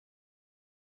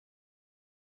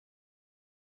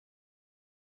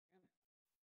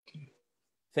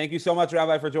Thank you so much,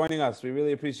 Rabbi, for joining us. We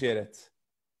really appreciate it.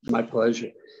 My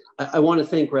pleasure. I want to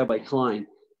thank Rabbi Klein.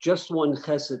 Just One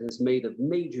Chesed has made a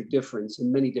major difference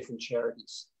in many different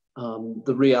charities.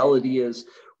 The reality is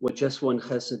what Just One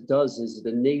Chesed does is it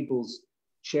enables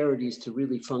charities to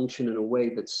really function in a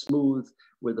way that's smooth,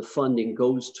 where the funding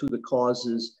goes to the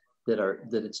causes that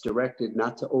it's directed,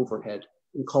 not to overhead.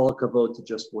 And kol hakavod to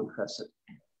Just One Chesed.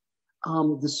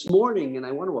 This morning, and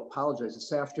I want to apologize,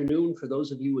 this afternoon, for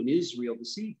those of you in Israel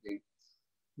this evening,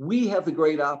 we have the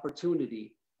great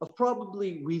opportunity of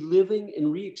probably reliving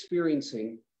and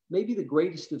re-experiencing maybe the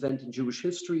greatest event in Jewish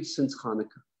history since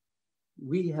Hanukkah.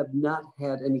 We have not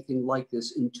had anything like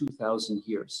this in 2,000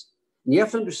 years. And you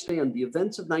have to understand the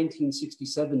events of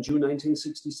 1967, June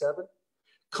 1967,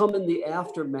 come in the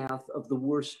aftermath of the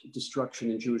worst destruction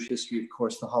in Jewish history, of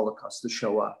course, the Holocaust, the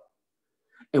Shoah.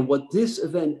 And what this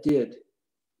event did,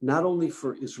 not only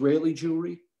for Israeli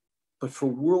Jewry, but for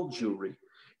world Jewry,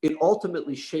 it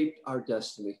ultimately shaped our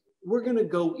destiny. We're going to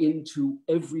go into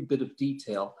every bit of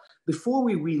detail before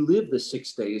we relive the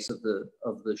 6 days of the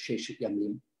Sheshet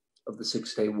Yamim, of the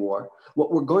 6-day war.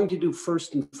 What we're going to do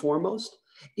first and foremost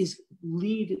is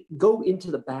go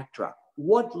into the backdrop.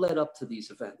 What led up to these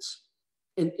events?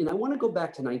 And I want to go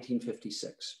back to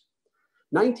 1956.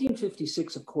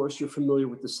 1956, of course, you're familiar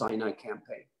with the Sinai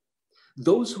campaign.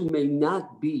 Those who may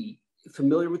not be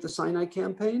familiar with the Sinai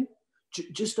campaign,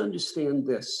 just understand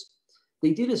this.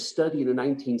 They did a study in the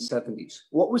 1970s.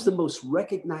 What was the most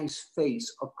recognized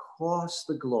face across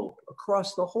the globe,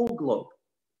 across the whole globe?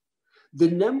 The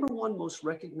number one most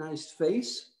recognized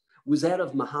face was that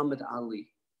of Muhammad Ali.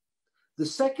 The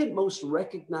second most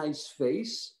recognized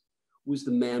face was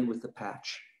the man with the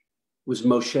patch, was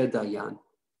Moshe Dayan.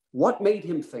 What made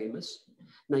him famous?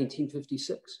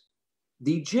 1956.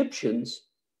 The Egyptians,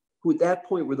 who at that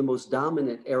point were the most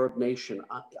dominant Arab nation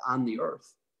on the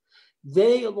earth,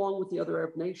 they, along with the other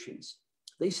Arab nations,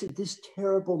 they said this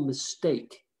terrible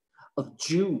mistake of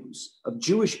Jews, of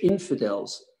Jewish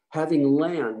infidels, having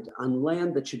land on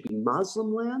land that should be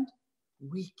Muslim land,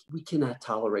 we cannot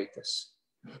tolerate this.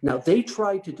 Now, they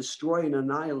tried to destroy and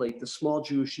annihilate the small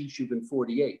Jewish yishuv in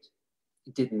 48.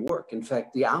 It didn't work. In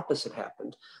fact, the opposite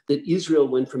happened, that Israel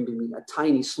went from being a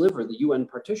tiny sliver, the UN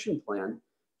partition plan,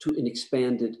 to an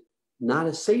expanded, not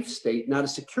a safe state, not a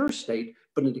secure state,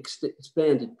 but an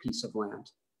expanded piece of land.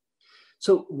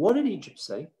 So what did Egypt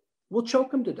say? We'll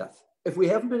choke them to death. If we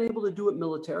haven't been able to do it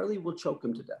militarily, we'll choke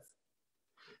them to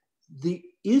death.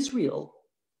 Israel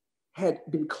had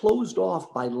been closed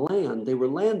off by land. They were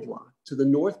landlocked. To the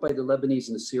north by the Lebanese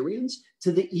and Assyrians,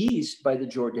 to the east by the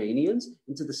Jordanians,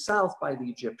 and to the south by the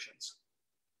Egyptians.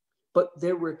 But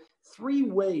there were three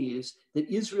ways that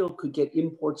Israel could get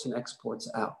imports and exports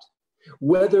out.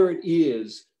 Whether it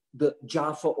is the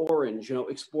Jaffa orange,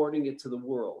 exporting it to the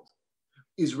world,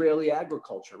 Israeli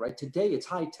agriculture, right? Today it's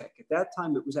high tech. At that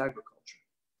time it was agriculture.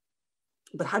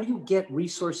 But how do you get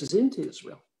resources into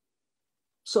Israel?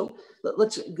 So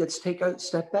let's take a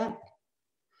step back.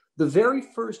 The very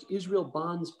first Israel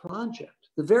bonds project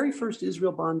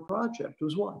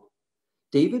was what?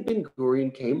 David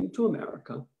Ben-Gurion came to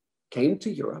America, came to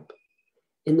Europe,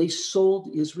 and they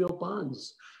sold Israel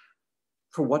bonds.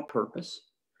 For what purpose?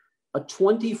 A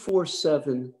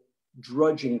 24/7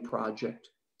 drudging project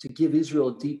to give Israel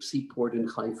a deep sea port in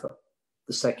Haifa.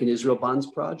 The second Israel bonds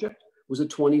project was a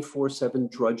 24/7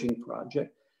 drudging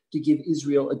project to give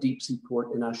Israel a deep sea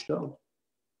port in Ashdod.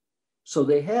 So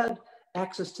they had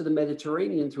access to the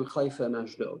Mediterranean through Haifa and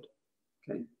Ashdod.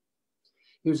 Okay.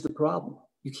 Here's the problem.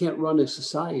 You can't run a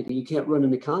society, you can't run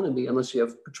an economy unless you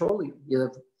have petroleum, you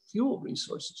have fuel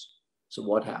resources. So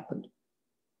what happened?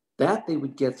 That they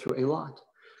would get through Eilat.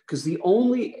 Because the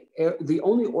only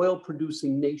oil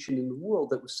producing nation in the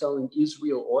world that was selling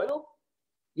Israel oil,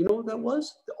 you know what that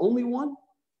was? The only one?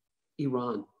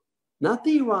 Iran. Not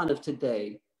the Iran of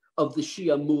today, of the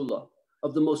Shia mullah,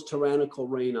 of the most tyrannical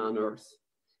reign on earth.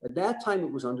 At that time,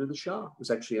 it was under the Shah. It was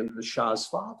actually under the Shah's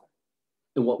father.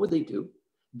 And what would they do?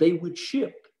 They would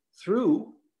ship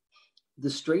through the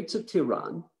Straits of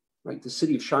Tiran, right? The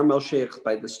city of Sharm el-Sheikh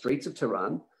by the Straits of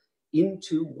Tiran,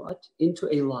 into what? Into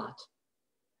Eilat,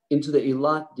 into the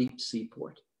Eilat deep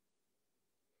seaport.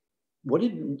 What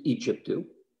did Egypt do?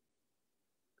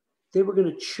 They were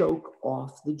going to choke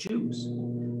off the Jews.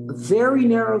 A very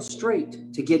narrow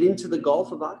strait to get into the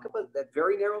Gulf of Aqaba, that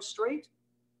very narrow strait,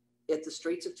 at the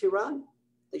Straits of Tiran,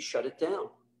 they shut it down.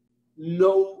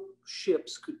 No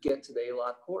ships could get to the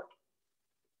Eilat port.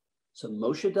 So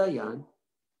Moshe Dayan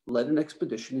led an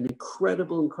expedition, an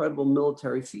incredible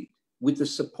military feat, with the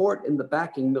support and the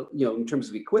backing, in terms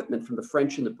of equipment from the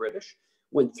French and the British,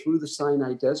 went through the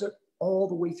Sinai Desert all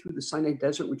the way through the Sinai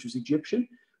Desert, which was Egyptian,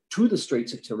 to the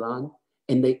Straits of Tiran,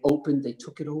 and they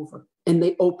took it over, and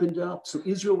they opened it up. So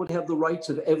Israel would have the rights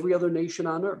of every other nation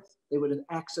on earth. They would have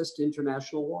access to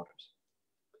international waters.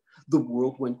 The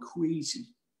world went crazy.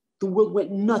 The world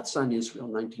went nuts on Israel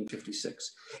in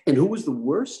 1956. And who was the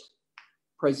worst?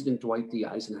 President Dwight D.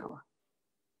 Eisenhower.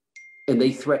 And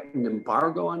they threatened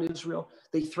embargo on Israel.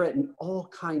 They threatened all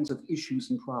kinds of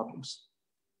issues and problems.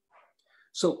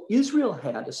 So Israel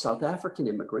had a South African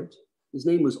immigrant. His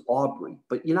name was Aubrey,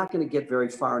 but you're not going to get very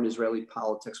far in Israeli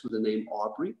politics with the name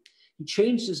Aubrey. He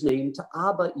changed his name to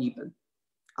Abba Eban.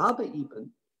 Abba Eban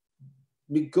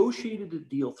negotiated a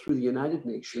deal through the United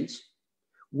Nations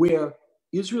where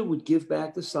Israel would give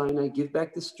back the Sinai, give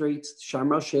back the Straits,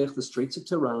 Sharm el-Sheikh, the Straits of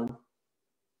Tiran,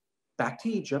 back to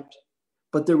Egypt,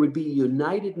 but there would be a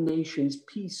United Nations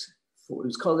peace force. It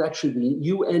was called actually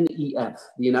the UNEF,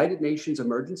 the United Nations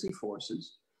Emergency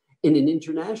Forces, and an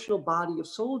international body of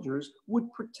soldiers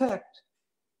would protect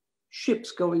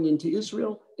ships going into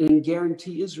Israel and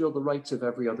guarantee Israel the rights of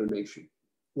every other nation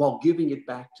while giving it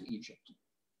back to Egypt.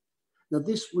 Now,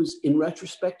 this was, in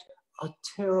retrospect, a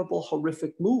terrible,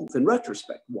 horrific move. In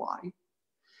retrospect, why?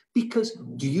 Because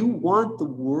do you want the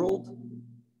world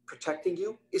protecting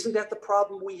you? Isn't that the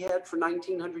problem we had for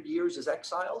 1900 years as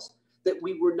exiles? That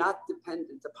we were not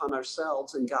dependent upon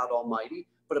ourselves and God Almighty,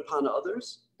 but upon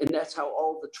others? And that's how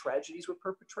all the tragedies were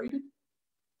perpetrated?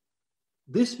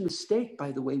 This mistake,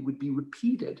 by the way, would be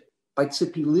repeated by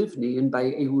Tzipi Livni and by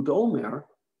Ehud Olmert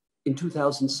in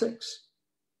 2006,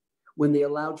 when they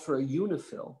allowed for a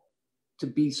UNIFIL to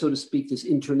be, so to speak, this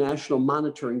international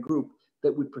monitoring group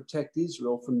that would protect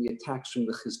Israel from the attacks from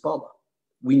the Hezbollah.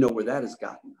 We know where that has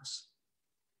gotten us.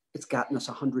 It's gotten us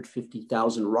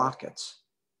 150,000 rockets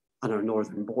on our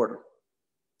northern border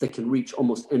that can reach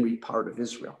almost any part of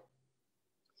Israel.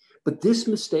 But this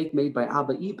mistake made by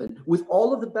Abba Eban, with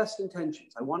all of the best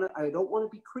intentions, I don't want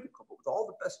to be critical, but with all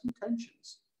the best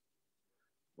intentions,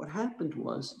 what happened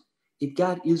was it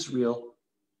got Israel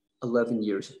 11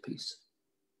 years of peace.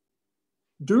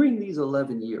 During these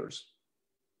 11 years,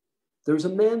 there's a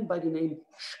man by the name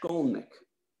Shkolnik.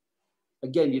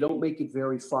 Again, you don't make it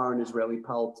very far in Israeli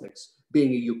politics,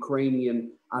 being a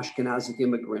Ukrainian Ashkenazic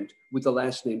immigrant with the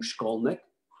last name Shkolnik.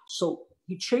 So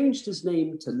he changed his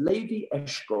name to Levi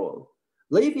Eshkol.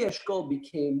 Levi Eshkol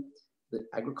became the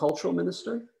agricultural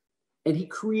minister, and he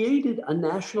created a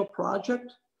national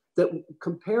project that,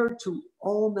 compared to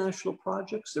all national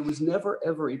projects, there was never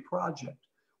ever a project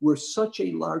where such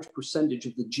a large percentage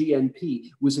of the GNP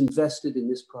was invested in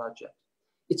this project.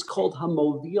 It's called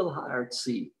Hamovil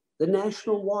Ha'artzi, the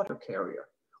national water carrier.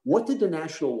 What did the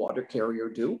national water carrier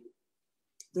do?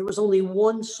 There was only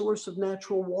one source of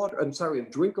natural water,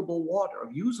 of drinkable water,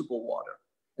 of usable water,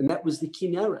 and that was the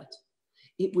Kinneret.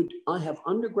 It would have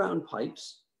underground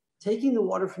pipes taking the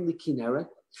water from the Kinneret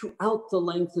throughout the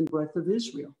length and breadth of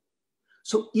Israel.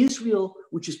 So Israel,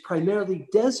 which is primarily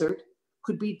desert,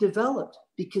 could be developed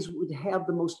because it would have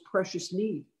the most precious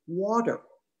need, water.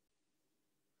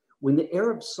 When the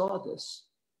Arabs saw this,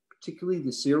 particularly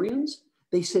the Syrians,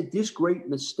 they said this great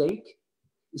mistake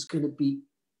is going to be,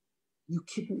 you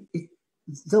kidding?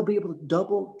 They'll be able to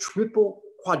double, triple,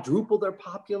 quadruple their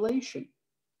population.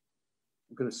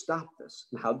 We're going to stop this.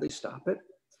 And how'd they stop it?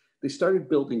 They started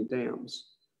building dams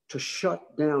to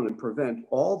shut down and prevent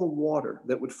all the water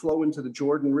that would flow into the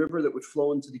Jordan River, that would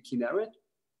flow into the Kinneret,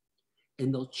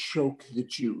 and they'll choke the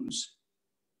Jews.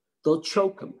 They'll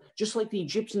choke them. Just like the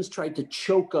Egyptians tried to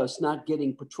choke us not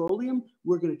getting petroleum,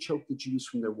 we're going to choke the Jews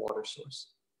from their water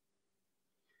source.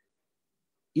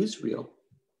 Israel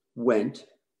went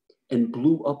and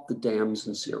blew up the dams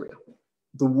in Syria.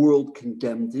 The world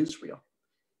condemned Israel.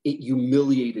 It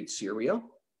humiliated Syria.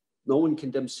 No one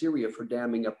condemned Syria for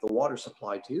damming up the water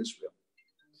supply to Israel.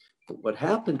 But what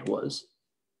happened was,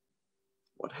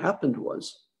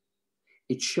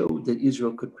 it showed that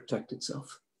Israel could protect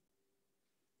itself.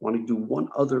 I want to do one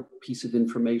other piece of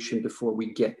information before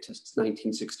we get to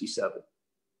 1967.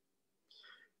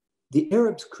 The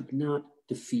Arabs could not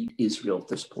defeat Israel at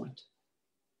this point.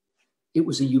 It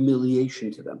was a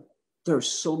humiliation to them. There are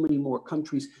so many more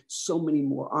countries, so many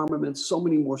more armaments, so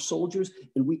many more soldiers,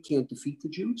 and we can't defeat the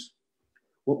Jews.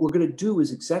 What we're going to do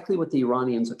is exactly what the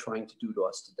Iranians are trying to do to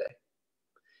us today.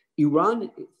 Iran,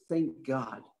 thank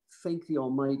God, thank the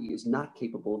Almighty, is not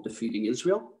capable of defeating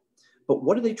Israel. But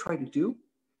what do they try to do?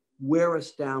 Wear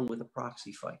us down with a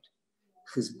proxy fight.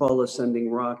 Hezbollah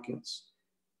sending rockets,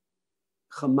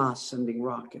 Hamas sending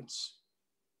rockets.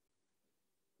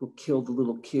 We'll kill the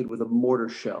little kid with a mortar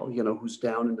shell, who's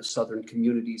down in the southern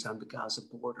communities on the Gaza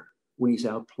border when he's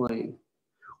out playing.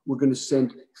 We're going to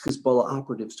send Hezbollah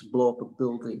operatives to blow up a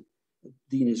building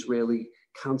the Israeli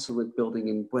consulate building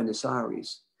in Buenos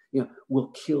Aires. Will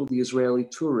kill the Israeli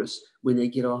tourists when they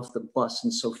get off the bus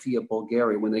in Sofia,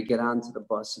 Bulgaria, when they get onto the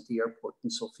bus at the airport in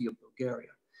Sofia, Bulgaria.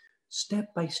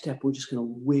 Step by step, we're just going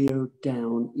to wear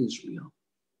down Israel.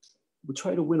 We'll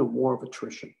try to win a war of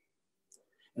attrition.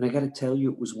 And I got to tell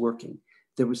you, it was working.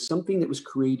 There was something that was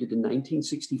created in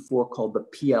 1964 called the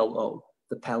PLO,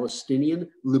 the Palestinian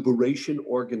Liberation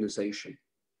Organization.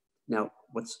 Now,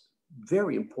 what's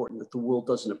very important that the world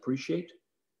doesn't appreciate,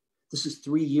 this is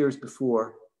 3 years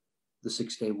before the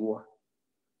Six-Day War.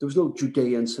 There was no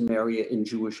Judea and Samaria in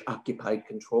Jewish occupied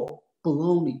control.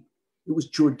 Baloney. It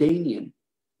was Jordanian,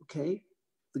 okay?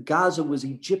 The Gaza was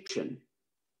Egyptian.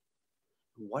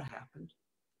 And what happened?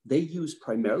 They used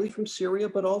primarily from Syria,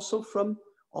 but also from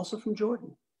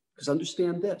Jordan. Because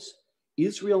understand this,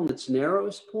 Israel in its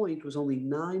narrowest point was only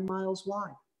 9 miles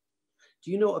wide.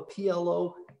 Do you know a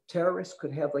PLO terrorist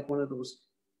could have like one of those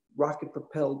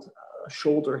rocket-propelled,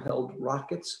 shoulder-held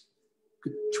rockets?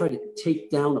 Could try to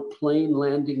take down a plane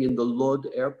landing in the Lod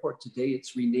airport. Today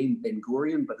it's renamed Ben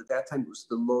Gurion, but at that time it was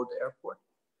the Lod airport.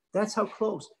 That's how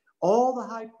close. All the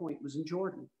high point was in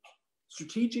Jordan.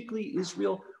 Strategically,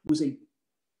 Israel was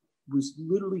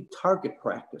literally target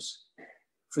practice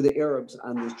for the Arabs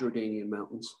on those Jordanian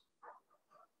mountains.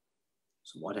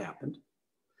 So what happened?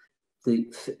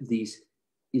 These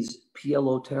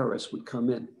PLO terrorists would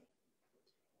come in,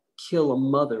 kill a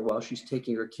mother while she's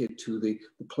taking her kid to the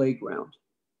playground.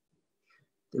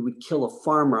 They would kill a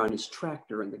farmer on his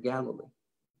tractor in the Galilee.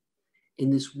 In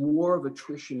this war of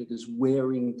attrition, it is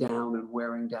wearing down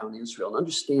Israel. And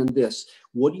understand this,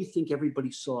 what do you think everybody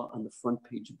saw on the front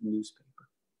page of the newspaper?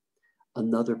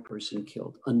 Another person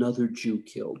killed, another Jew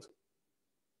killed.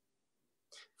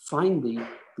 Finally,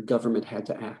 the government had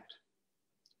to act.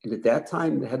 And at that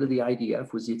time, the head of the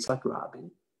IDF was Yitzhak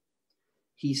Rabin.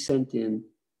 He sent in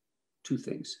 2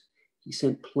 things. He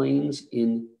sent planes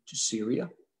into Syria,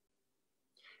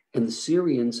 and the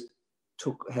Syrians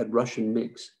had Russian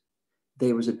MiGs.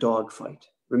 There was a dogfight.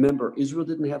 Remember, Israel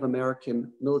didn't have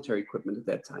American military equipment at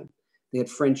that time. They had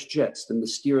French jets, the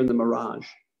Mystere and the Mirage.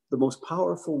 The most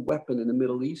powerful weapon in the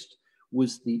Middle East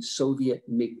was the Soviet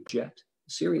MiG jet.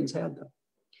 The Syrians had them,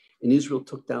 and Israel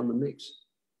took down the MiGs.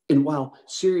 And while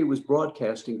Syria was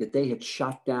broadcasting that they had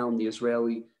shot down the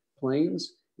Israeli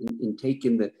planes and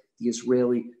taken the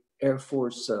Israeli Air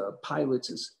Force pilots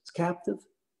as captive,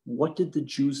 what did the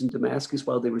Jews in Damascus,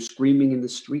 while they were screaming in the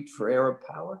street for Arab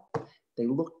power? They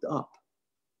looked up.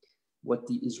 What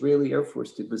the Israeli Air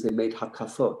Force did was they made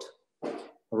hakafot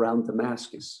around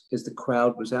Damascus as the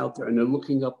crowd was out there, and they're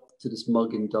looking up to this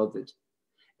Magen David,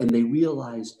 and they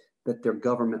realized that their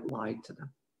government lied to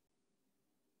them.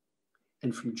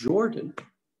 And from Jordan,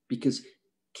 because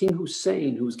King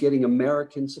Hussein, who was getting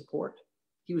American support,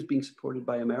 he was being supported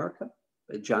by America,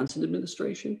 by the Johnson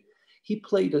administration. He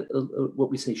played what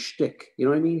we say shtick. You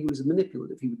know what I mean? He was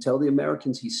manipulative. He would tell the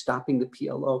Americans he's stopping the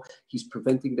PLO. He's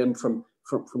preventing them from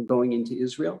going into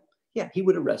Israel. Yeah, he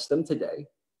would arrest them today.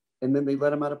 And then they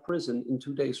let him out of prison in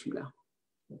 2 days from now.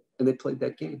 And they played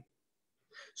that game.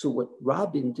 So what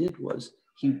Rabin did was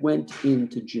he went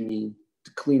into Jenin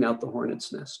to clean out the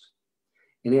hornet's nest.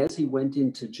 And as he went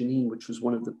into Jenin, which was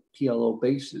one of the PLO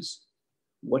bases,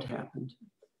 what happened?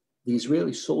 The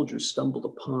Israeli soldiers stumbled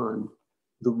upon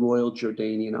the Royal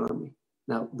Jordanian Army.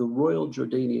 Now, the Royal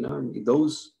Jordanian Army,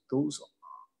 those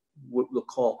what we'll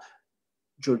call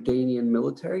Jordanian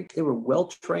military, they were well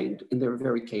trained and they were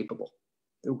very capable.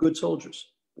 They were good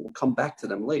soldiers. We'll come back to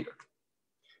them later.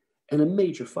 And a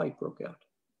major fight broke out.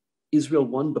 Israel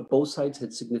won, but both sides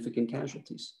had significant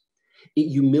casualties. It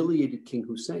humiliated King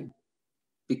Hussein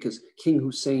because King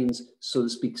Hussein's, so to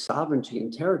speak, sovereignty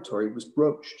and territory was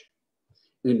broached.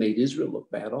 And it made Israel look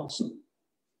bad also.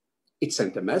 It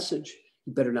sent a message,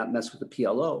 you better not mess with the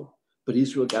PLO, but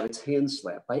Israel got its hands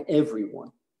slapped by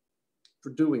everyone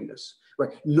for doing this.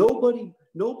 Right? Nobody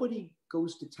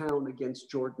goes to town against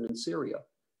Jordan and Syria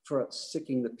for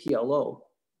sicking the PLO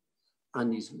on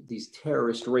these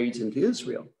terrorist raids into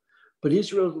Israel. But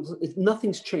Israel,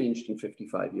 nothing's changed in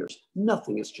 55 years.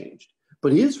 Nothing has changed.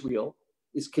 But Israel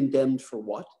is condemned for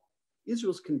what?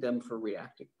 Israel's condemned for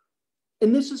reacting.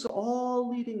 And this is all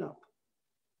leading up.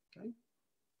 Okay?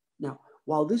 Now,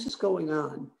 while this is going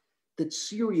on, that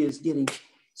Syria is getting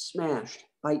smashed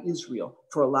by Israel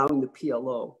for allowing the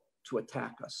PLO to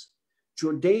attack us.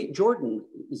 Jordan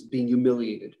is being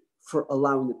humiliated for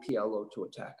allowing the PLO to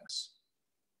attack us.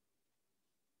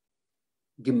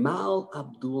 Gamal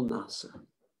Abdul Nasser.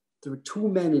 There were 2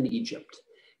 men in Egypt.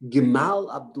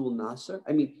 Gamal Abdul Nasser.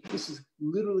 I mean, this is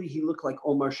literally, he looked like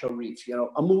Omar Sharif,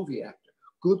 a movie actor.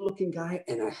 Good-looking guy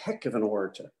and a heck of an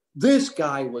orator. This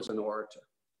guy was an orator,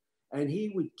 and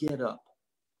he would get up.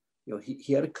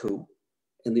 He had a coup,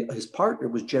 and his partner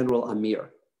was General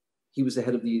Amir. He was the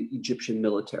head of the Egyptian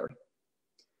military.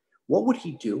 What would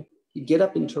he do? He'd get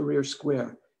up in Tahrir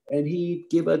Square, and he'd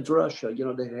give a drasha.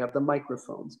 They'd have the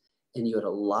microphones, and you had a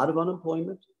lot of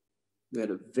unemployment. You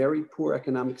had a very poor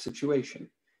economic situation.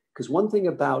 Because one thing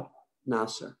about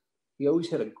Nasser, he always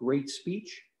had a great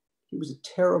speech. He was a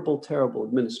terrible, terrible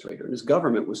administrator, and his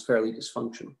government was fairly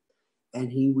dysfunctional.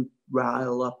 And he would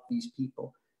rile up these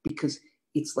people because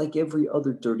it's like every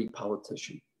other dirty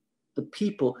politician. The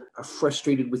people are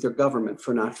frustrated with their government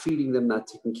for not feeding them, not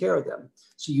taking care of them.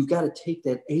 So you've got to take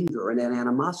that anger and that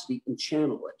animosity and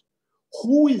channel it.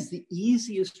 Who is the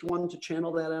easiest one to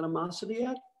channel that animosity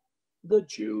at? The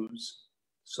Jews.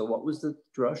 So what was the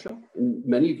drasha? And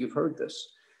many of you have heard this.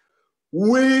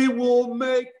 We will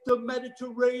make the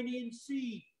Mediterranean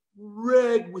Sea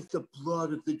red with the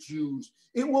blood of the Jews.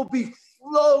 It will be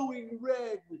flowing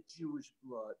red with Jewish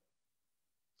blood.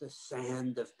 The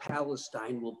sand of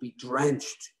Palestine will be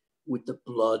drenched with the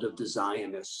blood of the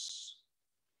Zionists.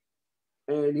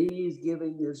 And he's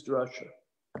giving this drasha.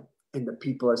 And the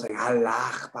people are saying,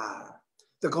 Allah Akbar.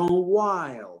 They're going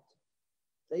wild.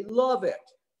 They love it.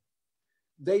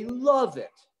 They love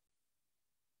it.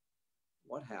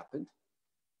 What happened?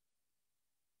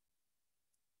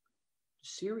 The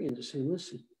Syrians are saying,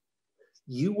 listen,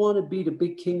 you want to be the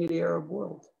big king of the Arab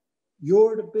world.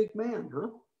 You're the big man, huh?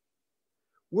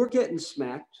 We're getting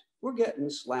smacked. We're getting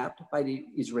slapped by the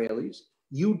Israelis.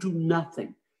 You do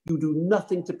nothing. You do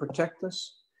nothing to protect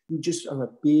us. You just are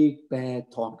a big,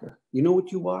 bad talker. You know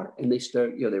what you are? And they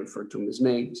start, they refer to him as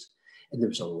names. And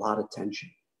there's a lot of tension.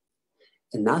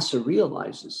 And Nasser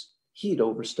realizes he had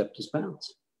overstepped his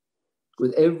bounds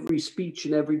with every speech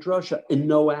and every drasha and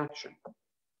no action.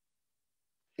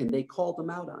 And they called him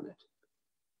out on it.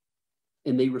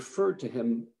 And they referred to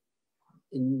him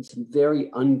in some very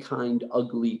unkind,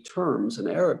 ugly terms in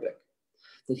Arabic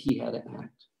that he had to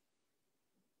act.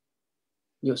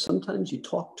 Sometimes you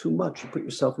talk too much, you put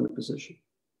yourself in a position.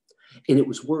 And it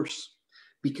was worse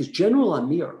because General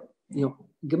Amir,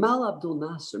 Gamal Abdel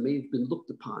Nasser may have been looked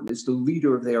upon as the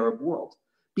leader of the Arab world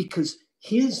because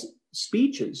his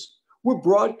speeches were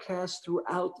broadcast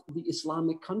throughout the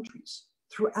Islamic countries.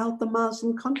 Throughout the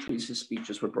Muslim countries, his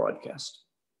speeches were broadcast.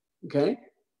 Okay?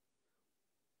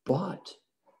 But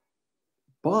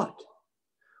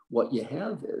what you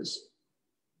have is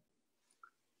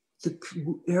the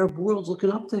Arab world's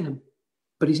looking up to him,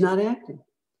 but he's not acting.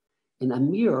 And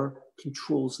Amir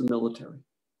controls the military.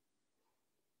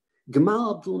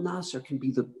 Gamal Abdel Nasser can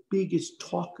be the biggest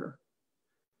talker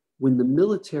when the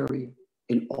military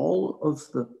and all of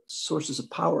the sources of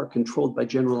power are controlled by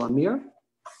General Amir.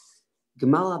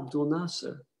 Gamal Abdel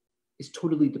Nasser is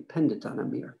totally dependent on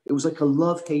Amir. It was like a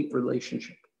love-hate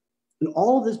relationship. And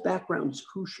all of this background is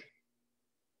crucial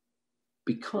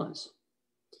because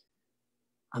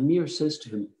Amir says to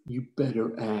him, you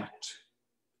better act.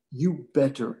 You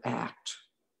better act.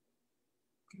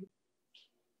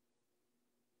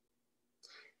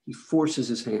 He forces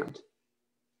his hand.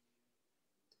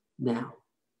 Now,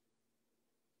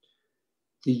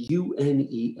 the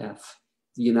UNEF,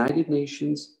 the United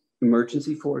Nations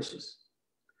Emergency Forces,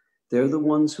 they're the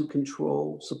ones who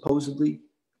control, supposedly,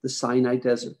 the Sinai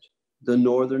Desert, the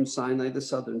northern Sinai, the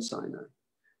southern Sinai,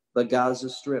 the Gaza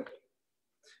Strip,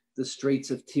 the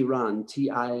Straits of Tiran,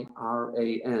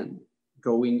 Tiran,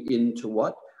 going into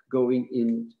what? Going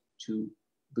into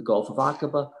the Gulf of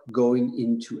Aqaba, going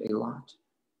into Eilat.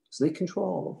 So they control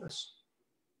all of this.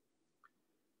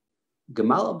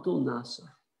 Gamal Abdel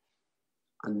Nasser,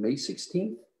 on May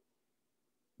 16th,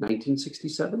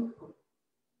 1967,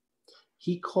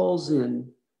 he calls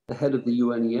in the head of the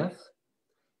UNEF.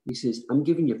 He says, I'm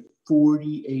giving you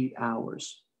 48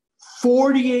 hours.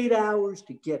 48 hours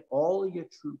to get all of your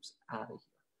troops out of here.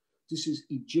 This is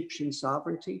Egyptian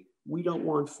sovereignty. We don't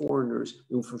want foreigners,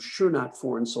 and for sure not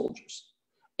foreign soldiers.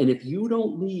 And if you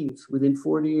don't leave within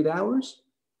 48 hours,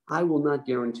 I will not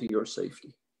guarantee your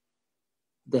safety.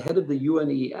 The head of the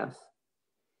UNEF,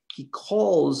 he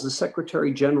calls the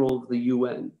Secretary General of the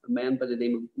UN, a man by the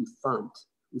name of Uthant.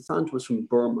 Uthant was from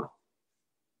Burma.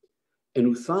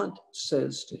 And Uthant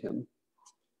says to him,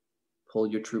 pull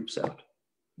your troops out.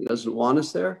 He doesn't want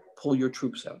us there, pull your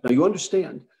troops out. Now you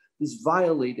understand, this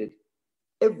violated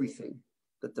everything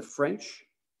that the French,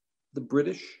 the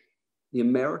British, the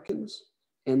Americans,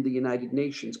 and the United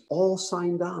Nations all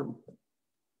signed on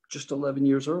just 11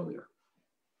 years earlier.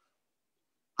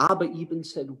 Abba even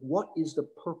said, what is the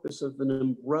purpose of an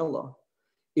umbrella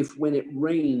if when it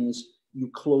rains, you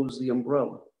close the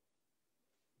umbrella?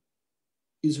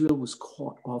 Israel was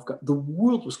caught off guard. The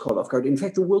world was caught off guard. In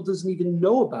fact, the world doesn't even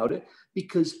know about it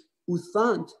because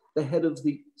Uthant, the head of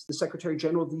the Secretary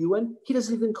General of the UN, he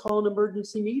doesn't even call an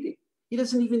emergency meeting. He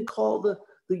doesn't even call the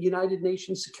United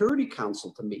Nations Security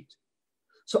Council to meet.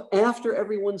 So after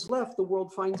everyone's left, the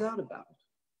world finds out about it.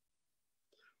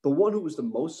 The one who was the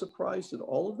most surprised at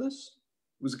all of this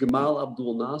was Gamal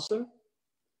Abdul Nasser.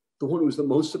 The one who was the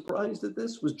most surprised at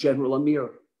this was General Amir.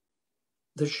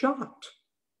 They're shocked.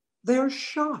 They're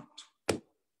shocked. And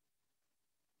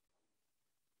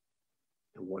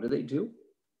what do?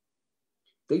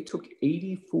 They took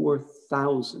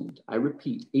 84,000, I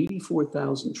repeat,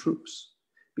 84,000 troops,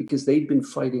 because they'd been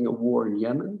fighting a war in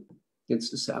Yemen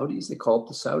against the Saudis. They called up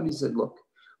the Saudis and said, look,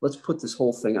 let's put this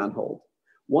whole thing on hold.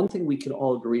 One thing we can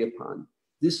all agree upon,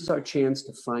 this is our chance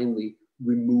to finally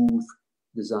remove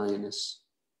the Zionists,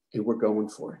 and we're going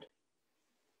for it.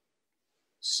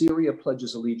 Syria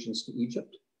pledges allegiance to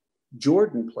Egypt.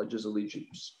 Jordan pledges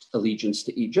allegiance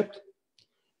to Egypt.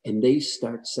 And they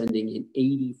start sending in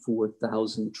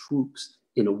 84,000 troops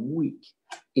in a week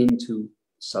into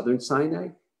southern Sinai,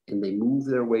 and they move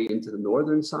their way into the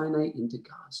northern Sinai, into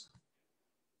Gaza.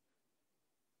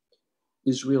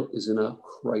 Israel is in a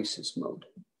crisis mode.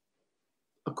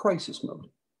 A crisis mode.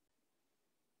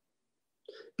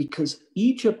 Because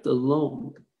Egypt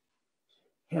alone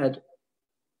had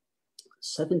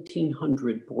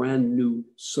 1,700 brand new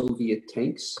Soviet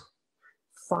tanks,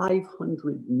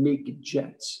 500 MiG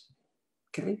jets,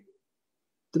 okay?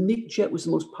 The MiG jet was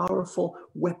the most powerful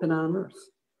weapon on earth.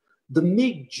 The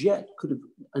MiG jet could have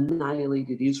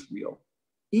annihilated Israel,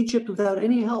 Egypt without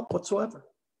any help whatsoever.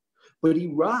 But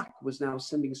Iraq was now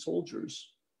sending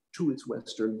soldiers to its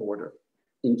western border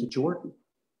into Jordan.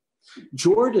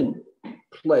 Jordan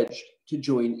pledged to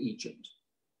join Egypt.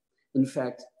 In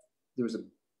fact, there was a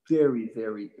very,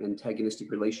 very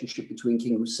antagonistic relationship between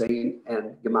King Hussein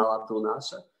and Gamal Abdel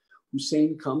Nasser.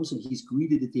 Hussein comes and he's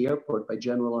greeted at the airport by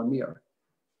General Amir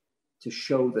to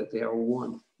show that they are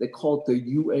one. They call it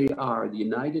the UAR, the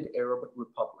United Arab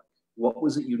Republic. What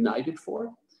was it united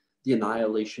for? The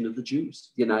annihilation of the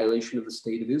Jews, the annihilation of the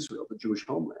state of Israel, the Jewish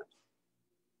homeland.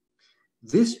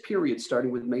 This period,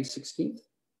 starting with May 16th,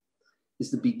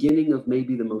 is the beginning of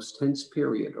maybe the most tense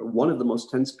period, or one of the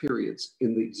most tense periods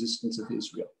in the existence of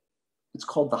Israel. It's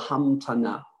called the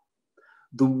Hamtana,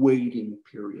 the waiting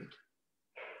period.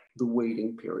 The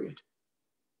waiting period.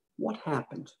 What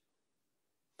happened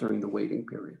during the waiting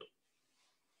period?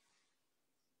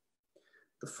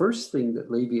 The first thing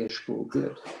that Levi Eshkol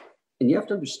did, and you have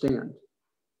to understand,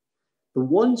 the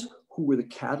ones who were the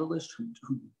catalyst,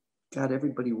 who got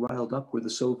everybody riled up, were the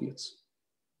Soviets.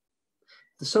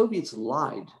 The Soviets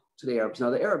lied to the Arabs.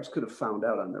 Now, the Arabs could have found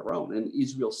out on their own, and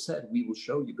Israel said, we will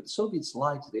show you. But the Soviets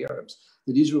lied to the Arabs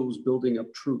that Israel was building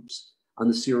up troops on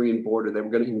the Syrian border. They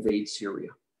were going to invade Syria.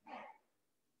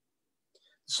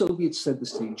 The Soviets said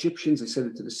this to the Egyptians. They said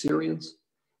it to the Syrians.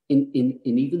 And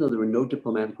even though there were no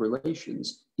diplomatic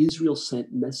relations, Israel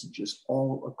sent messages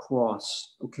all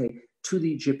across, okay, to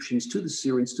the Egyptians, to the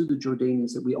Syrians, to the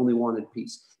Jordanians, that we only wanted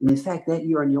peace. And in fact, that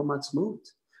year on Yom Ha'atzmaut,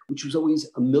 which was always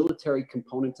a military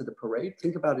component to the parade.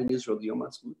 Think about in Israel, the Yom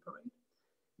Ha'atzmaut parade.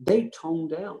 They toned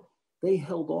down. They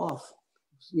held off,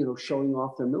 showing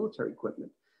off their military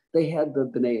equipment. They had the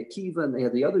B'nai Akiva and they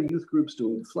had the other youth groups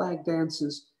doing the flag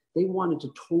dances. They wanted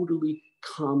to totally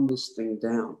calm this thing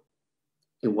down.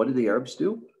 And what did the Arabs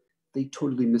do? They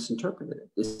totally misinterpreted it.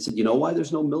 They said, you know why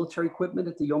there's no military equipment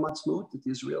at the Yom Ha'atzmaut, at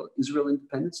the Israel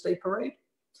Independence Day parade?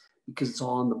 Because it's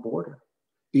all on the border,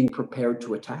 being prepared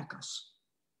to attack us.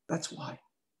 That's why.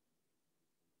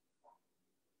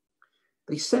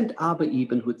 They sent Abba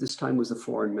Eban, who at this time was the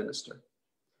foreign minister.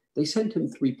 They sent him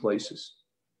 3 places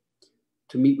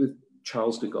to meet with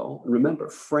Charles de Gaulle. And remember,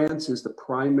 France is the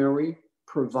primary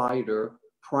provider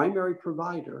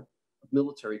of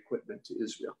military equipment to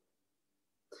Israel.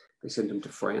 They sent him to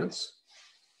France,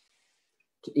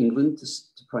 to England,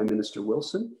 to Prime Minister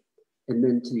Wilson, and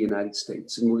then to the United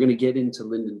States. And we're going to get into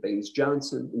Lyndon Baines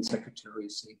Johnson and Secretary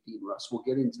of State Dean Russ. We'll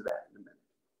get into that in a minute.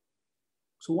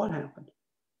 So what happened?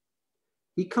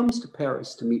 He comes to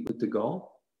Paris to meet with de Gaulle.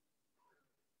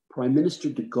 Prime Minister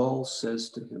de Gaulle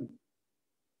says to him,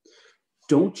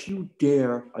 don't you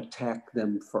dare attack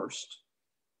them first.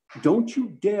 Don't you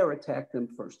dare attack them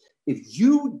first. If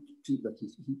you do, like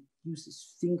he used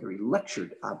his finger, he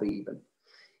lectured Abba Eban.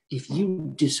 If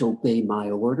you disobey my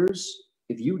orders,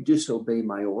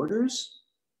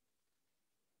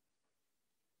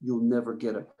 you'll never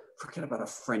get forget about a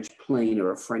French plane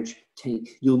or a French tank.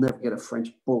 You'll never get a French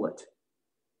bullet.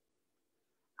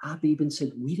 Abba Eban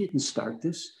said, we didn't start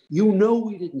this.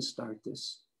 We didn't start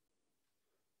this.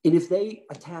 And if they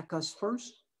attack us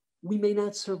first, we may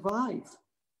not survive.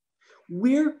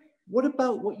 What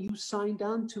about what you signed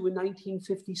on to in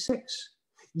 1956?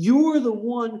 You were the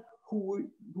one who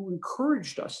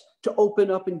encouraged us to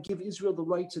open up and give Israel the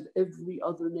rights of every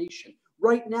other nation.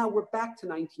 Right now, we're back to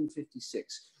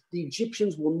 1956. The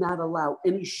Egyptians will not allow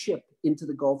any ship into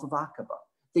the Gulf of Aqaba.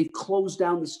 They've closed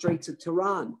down the Straits of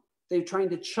Tiran. They're trying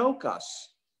to choke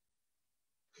us.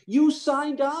 You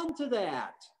signed on to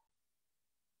that.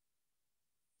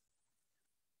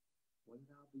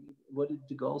 What did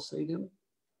de Gaulle say to him?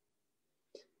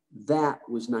 That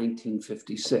was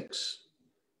 1956.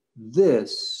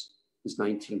 This is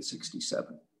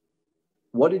 1967.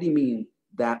 What did he mean?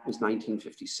 That was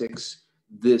 1956.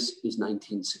 This is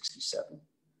 1967.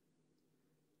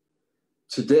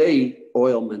 Today,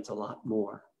 oil meant a lot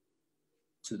more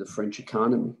to the French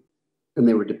economy, and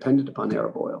they were dependent upon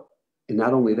Arab oil. And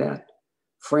not only that,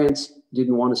 France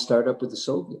didn't want to start up with the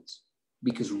Soviets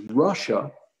because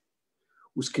Russia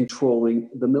was controlling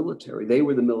the military. They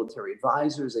were the military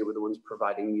advisors. They were the ones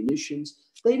providing munitions.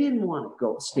 They didn't want to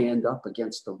go stand up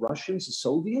against the Russians, the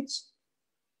Soviets,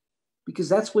 because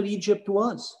that's what Egypt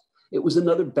was. It was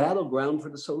another battleground for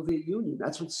the Soviet Union.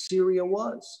 That's what Syria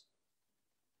was.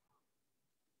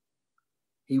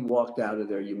 He walked out of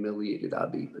there humiliated,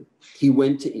 Abibin. He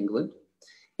went to England,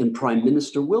 and Prime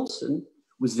Minister Wilson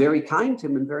was very kind to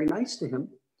him and very nice to him,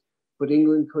 but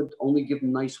England could only give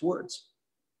him nice words,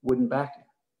 wouldn't back him.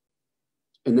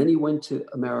 And then he went to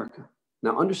America.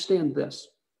 Now understand this.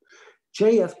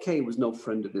 JFK was no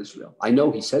friend of Israel. I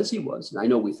know he says he was, and I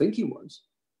know we think he was.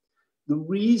 The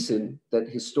reason that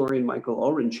historian Michael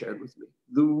Oren shared with me,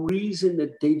 the reason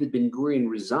that David Ben-Gurion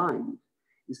resigned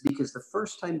is because the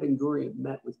first time Ben-Gurion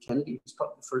met with Kennedy, was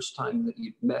probably the first time that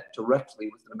he met directly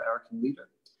with an American leader,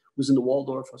 was in the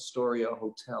Waldorf Astoria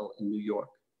Hotel in New York.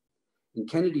 And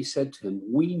Kennedy said to him,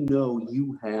 we know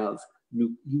you have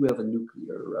a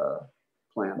nuclear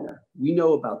plan there. We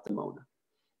know about the Mona.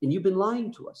 And you've been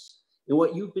lying to us. And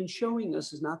what you've been showing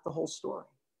us is not the whole story.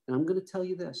 And I'm going to tell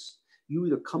you this. You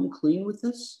either come clean with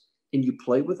this and you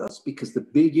play with us, because the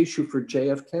big issue for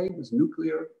JFK was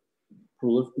nuclear,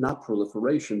 not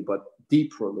proliferation, but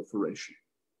deproliferation.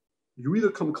 You either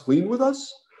come clean with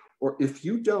us, or if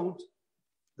you don't,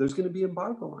 there's going to be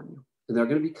embargo on you, and there are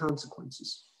going to be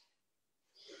consequences.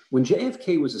 When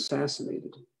JFK was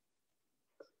assassinated,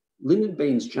 Lyndon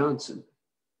Baines Johnson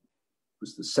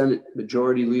was the Senate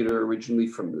Majority Leader originally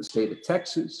from the state of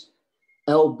Texas.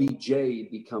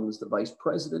 LBJ becomes the vice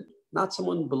president, not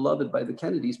someone beloved by the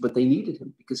Kennedys, but they needed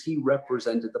him because he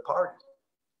represented the party.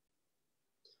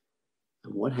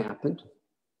 And what happened?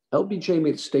 LBJ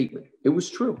made a statement. It was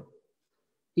true.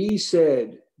 He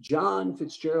said, John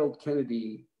Fitzgerald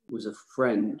Kennedy was a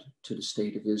friend to the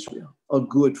state of Israel, a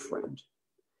good friend.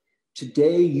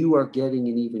 Today, you are getting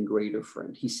an even greater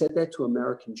friend. He said that to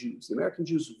American Jews. The American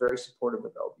Jews were very supportive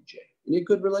of LBJ, and he had a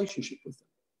good relationship with them.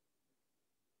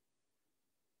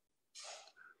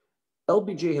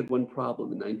 LBJ had one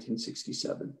problem in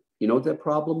 1967. You know what that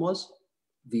problem was?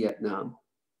 Vietnam.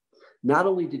 Not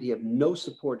only did he have no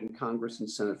support in Congress and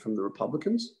Senate from the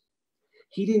Republicans,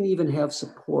 he didn't even have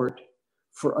support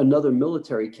for another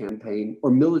military campaign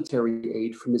or military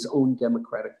aid from his own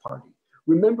Democratic Party.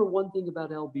 Remember one thing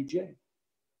about LBJ.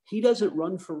 He doesn't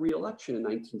run for re-election in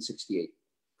 1968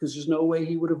 because there's no way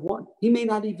he would have won. He may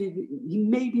not have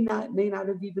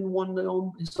even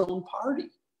won his own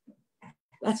party.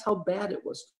 That's how bad it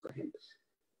was for him.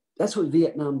 That's what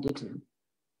Vietnam did to him.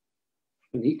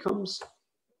 When he comes,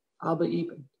 Abba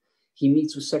Eban, he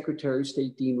meets with Secretary of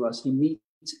State Dean Russ. He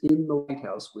meets in the White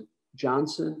House with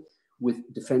Johnson,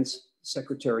 with Defense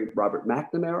Secretary Robert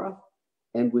McNamara,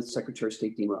 and with Secretary of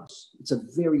State Dean Russ. It's a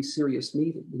very serious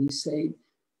meeting. And he's saying,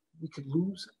 we could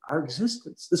lose our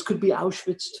existence. This could be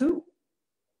Auschwitz too.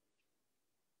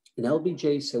 And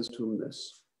LBJ says to him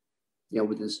this,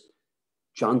 with his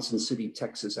Johnson City,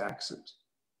 Texas accent.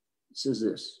 He says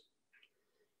this.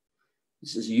 He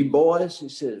says, you boys, he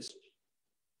says,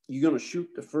 you going to shoot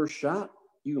the first shot?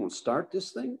 You going to start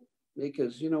this thing?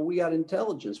 Because, we got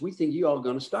intelligence. We think you all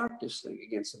going to start this thing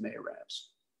against the Arabs.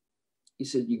 He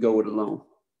said, you go it alone.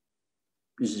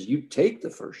 He says, you take the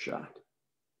first shot.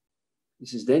 He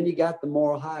says, then you got the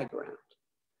moral high ground.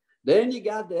 Then you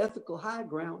got the ethical high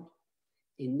ground.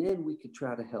 And then we could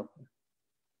try to help you.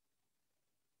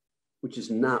 Which is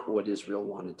not what Israel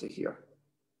wanted to hear.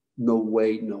 No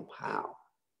way, no how.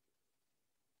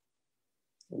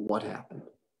 What happened?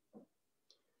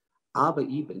 Abba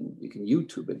Eban, you can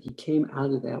YouTube it, he came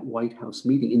out of that White House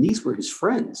meeting, and these were his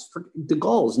friends. De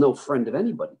Gaulle is no friend of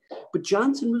anybody, but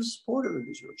Johnson was a supporter of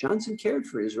Israel. Johnson cared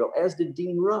for Israel, as did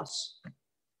Dean Russ.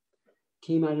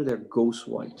 came out of there ghost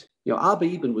white. Abba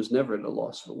Eban was never at a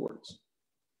loss for words.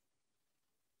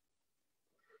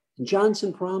 And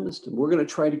Johnson promised him, we're going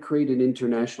to try to create an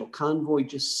international convoy.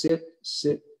 Just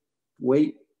sit,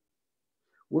 wait.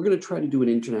 We're going to try to do an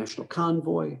international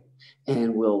convoy,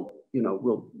 and we'll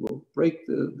break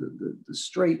the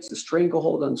straits, the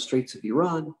stranglehold on the Straits of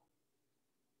Iran.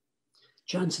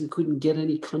 Johnson couldn't get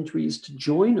any countries to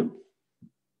join him.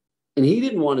 And he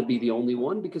didn't want to be the only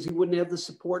one because he wouldn't have the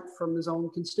support from his own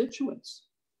constituents.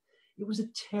 It was a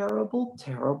terrible,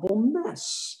 terrible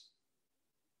mess.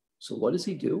 So what does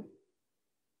he do?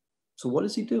 You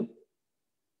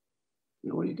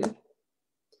know what he did?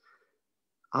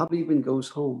 Abba Eban goes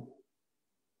home.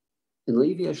 In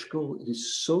Levi Eshkol, it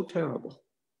is so terrible.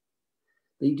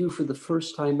 They do for the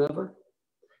first time ever,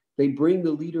 they bring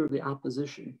the leader of the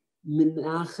opposition,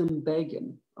 Menachem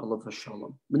Begin, alav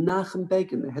hashalom. Menachem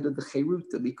Begin, the head of the Cherut,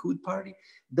 the Likud party,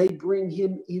 they bring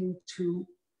him into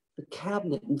the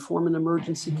cabinet and form an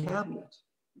emergency cabinet.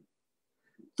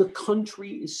 The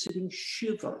country is sitting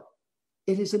shiva.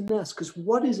 It is a mess, because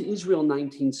what is Israel in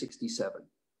 1967?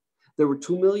 There were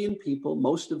 2 million people.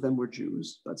 Most of them were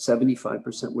Jews. About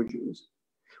 75% were Jews.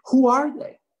 Who are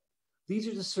they? These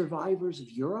are the survivors of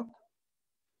Europe.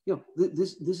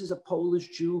 This is a Polish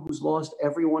Jew who's lost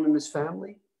everyone in his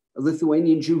family, a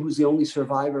Lithuanian Jew who's the only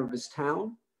survivor of his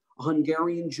town, a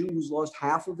Hungarian Jew who's lost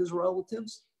half of his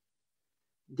relatives.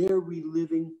 They're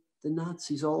reliving the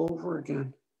Nazis all over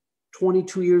again,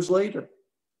 22 years later.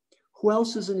 Who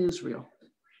else is in Israel?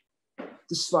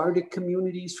 The Sephardic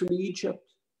communities from Egypt,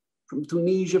 from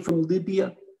Tunisia, from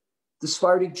Libya, the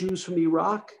Sephardic Jews from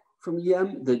Iraq, from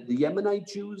Yemen, the Yemenite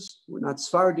Jews, who are not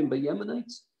Sephardim, but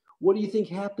Yemenites. What do you think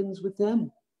happens with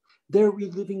them? They're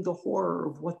reliving the horror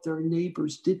of what their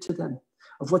neighbors did to them,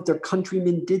 of what their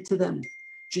countrymen did to them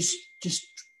just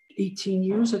 18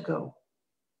 years ago.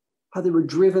 How they were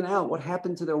driven out, what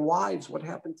happened to their wives, what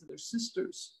happened to their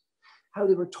sisters, how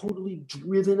they were totally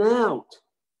driven out.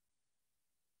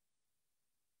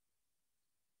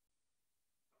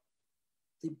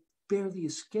 They barely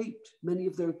escaped. Many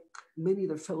of their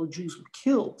fellow Jews were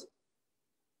killed.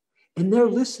 And they're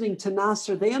listening to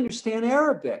Nasser. They understand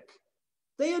Arabic.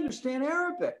 And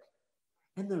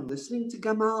they're listening to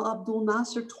Gamal Abdel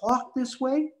Nasser talk this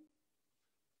way.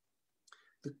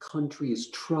 The country is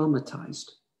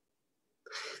traumatized.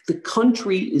 The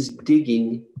country is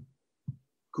digging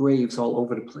graves all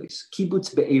over the place.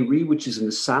 Kibbutz Be'eri, which is in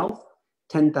the south,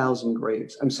 10,000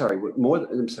 graves. I'm sorry, what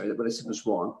I said was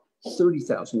wrong.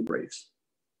 30,000 graves.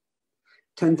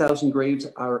 10,000 graves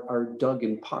are dug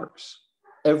in parks.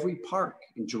 Every park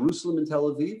in Jerusalem and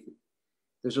Tel Aviv,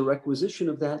 there's a requisition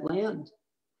of that land.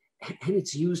 And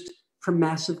it's used for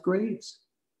massive graves.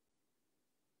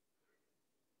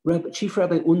 Chief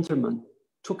Rabbi Unterman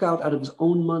took out of his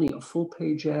own money a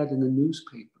full-page ad in the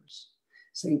newspapers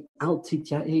saying, Al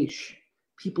tityaesh,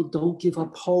 people don't give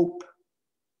up hope.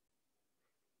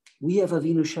 We have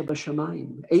Avinu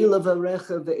Shebashamayim, Eila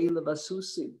v'recha ve'eila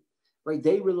v'susim. Right?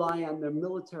 They rely on their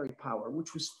military power,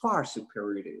 which was far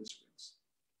superior to Israel's.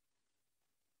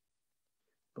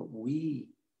 But we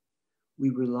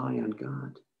rely on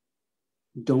God.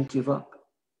 Don't give up.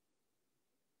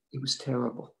 It was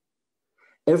terrible.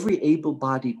 Every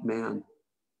able-bodied man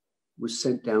was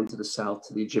sent down to the south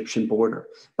to the Egyptian border.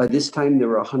 By this time, there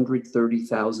were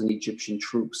 130,000 Egyptian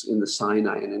troops in the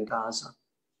Sinai and in Gaza.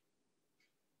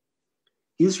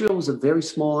 Israel was a very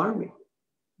small army.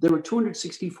 There were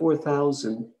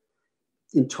 264,000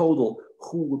 in total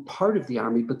who were part of the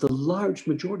army, but the large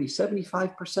majority,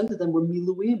 75% of them were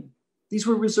miluim. These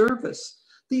were reservists.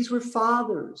 These were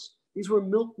fathers. These were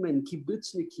milkmen,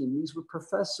 kibbutznikim. These were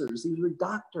professors. These were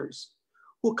doctors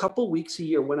who a couple weeks a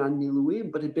year went on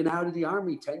miluim, but had been out of the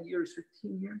army 10 years,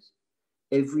 15 years.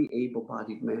 Every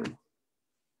able-bodied man.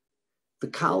 The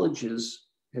colleges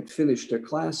had finished their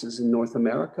classes in North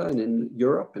America and in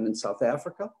Europe and in South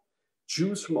Africa.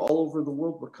 Jews from all over the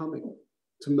world were coming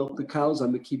to milk the cows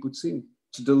on the kibbutzim,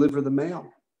 to deliver the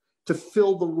mail, to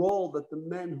fill the role that the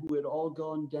men who had all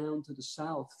gone down to the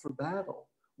south for battle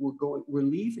were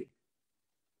leaving.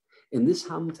 And this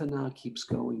hamtana keeps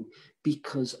going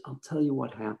because I'll tell you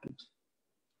what happened.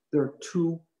 There are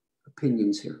two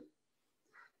opinions here.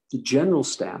 The general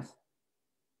staff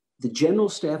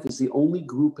is the only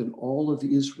group in all of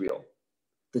Israel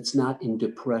that's not in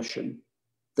depression,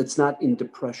 that's not in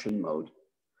depression mode.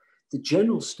 The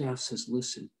general staff says,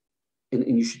 listen,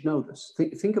 and you should know this,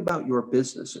 think about your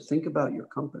business or think about your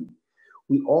company.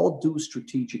 We all do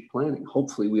strategic planning.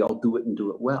 Hopefully we all do it and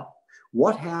do it well.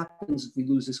 What happens if we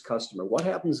lose this customer? What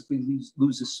happens if we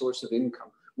lose this source of income?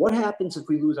 What happens if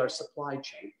we lose our supply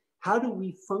chain? How do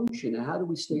we function and how do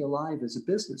we stay alive as a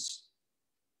business?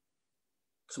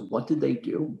 So what did they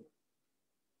do?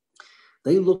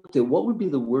 They looked at what would be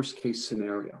the worst case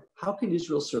scenario. How can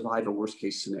Israel survive a worst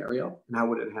case scenario? And how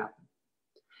would it happen?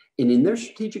 And in their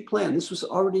strategic plan, this was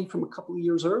already from a couple of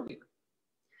years earlier.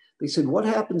 They said, what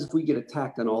happens if we get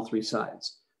attacked on all three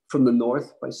sides? From the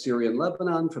north by Syria and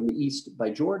Lebanon, from the east by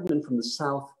Jordan, and from the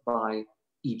south by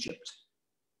Egypt.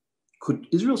 Could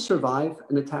Israel survive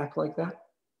an attack like that?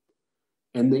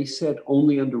 And they said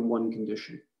only under one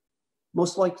condition.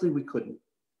 Most likely we couldn't,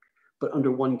 but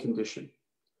under one condition.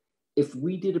 If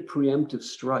we did a preemptive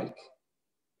strike,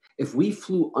 if we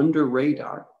flew under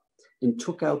radar and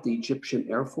took out the Egyptian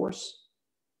Air Force,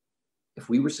 if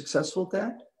we were successful at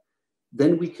that,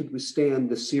 then we could withstand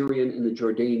the Syrian and the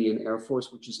Jordanian Air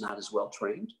Force, which is not as well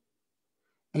trained.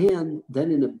 And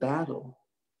then in a battle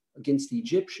against the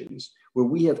Egyptians, where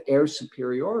we have air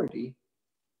superiority,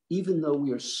 even though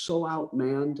we are so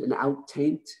outmanned and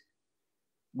out-tanked,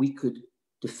 we could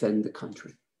defend the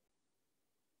country.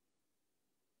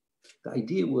 The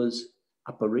idea was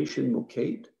Operation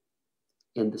Mokaid,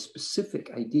 and the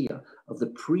specific idea of the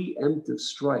preemptive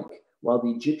strike while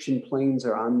the Egyptian planes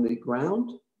are on the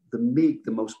ground. The MiG,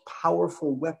 the most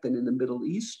powerful weapon in the Middle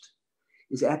East,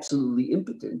 is absolutely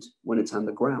impotent when it's on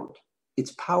the ground.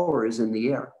 Its power is in the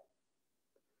air.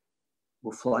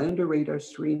 We'll fly under radar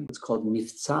screen. It's called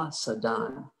Mifza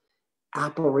Sadan,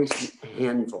 Operation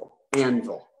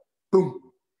Anvil. Boom.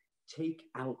 Take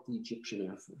out the Egyptian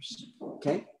Air Force.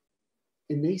 Okay?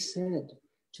 And they said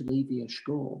to Levi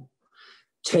Eshkol,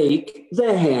 take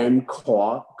the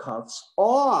handcuffs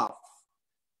off.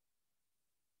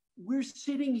 We're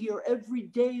sitting here every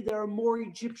day. There are more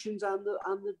Egyptians on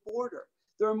the border.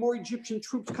 There are more Egyptian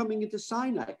troops coming into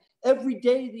Sinai. Every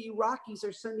day, the Iraqis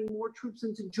are sending more troops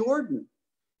into Jordan.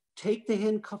 Take the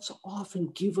handcuffs off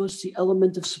and give us the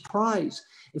element of surprise.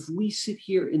 If we sit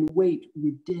here and wait,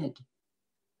 we're dead.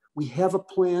 We have a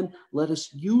plan. Let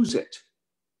us use it.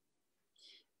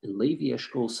 And Levi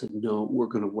Eshkol said, no, we're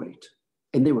going to wait.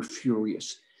 And they were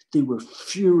furious. They were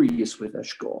furious with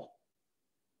Eshkol.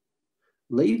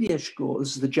 Levi Eshkol,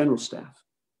 this is the general staff.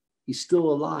 He's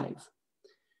still alive.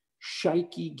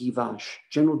 Shaiki Givash,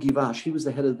 General Givash, he was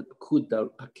the head of the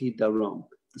Pakid Darom,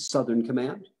 the Southern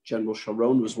Command. General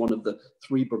Sharon was one of the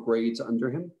 3 brigades under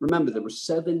him. Remember, there were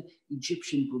 7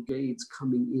 Egyptian brigades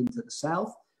coming into the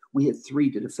south. We had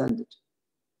 3 to defend it.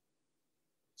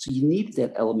 So you needed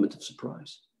that element of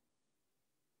surprise.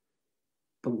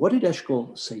 But what did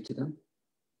Eshkol say to them?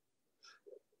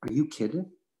 Are you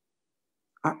kidding?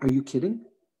 Are you kidding?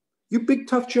 You big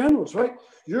tough generals, right?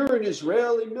 You're an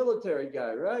Israeli military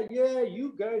guy, right? Yeah,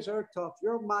 you guys are tough.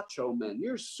 You're macho men.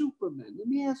 You're supermen. Let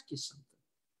me ask you something.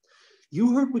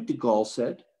 You heard what de Gaulle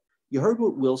said. You heard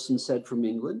what Wilson said from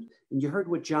England. And you heard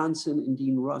what Johnson and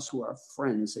Dean Russ, who are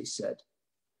friends, they said.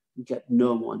 We got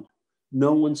no one.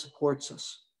 No one supports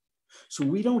us. So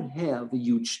we don't have a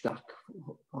huge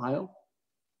stockpile.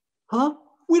 Huh?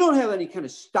 We don't have any kind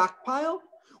of stockpile.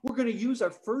 We're going to use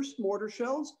our first mortar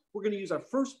shells. We're going to use our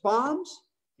first bombs.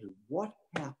 And what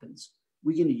happens?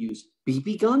 We're going to use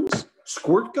BB guns,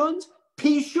 squirt guns,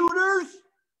 pea shooters.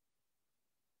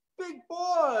 Big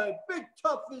boy, big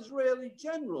tough Israeli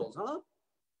generals, huh?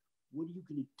 What are you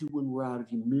going to do when we're out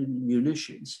of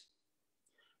munitions?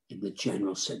 And the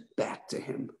general said back to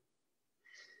him,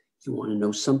 you want to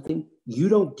know something? You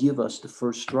don't give us the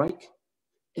first strike.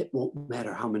 It won't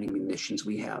matter how many munitions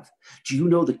we have. Do you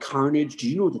know the carnage? Do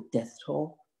you know the death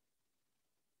toll?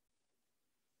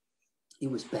 It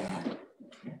was bad.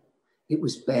 It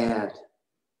was bad.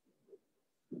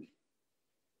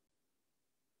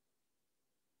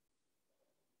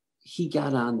 He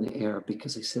got on the air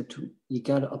because I said to him, you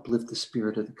got to uplift the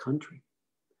spirit of the country.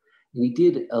 And he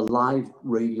did a live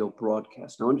radio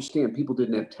broadcast. Now understand, people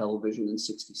didn't have television in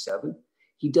 '67.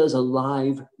 He does a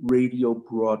live radio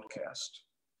broadcast.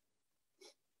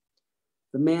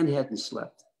 The man hadn't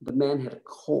slept. The man had a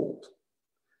cold.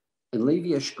 And Levi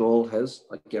Eshkol has,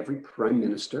 like every prime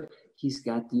minister, he's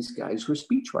got these guys who are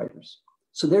speechwriters.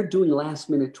 So they're doing last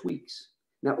minute tweaks.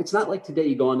 Now, it's not like today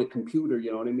you go on the computer,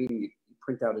 you know what I mean? You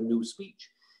print out a new speech.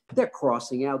 They're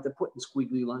crossing out, they're putting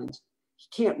squiggly lines.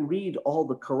 He can't read all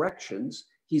the corrections.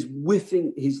 He's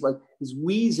whiffing, he's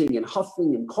wheezing and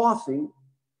huffing and coughing.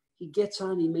 He gets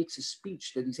on, he makes a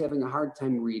speech that he's having a hard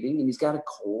time reading, and he's got a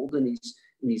cold, and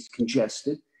he's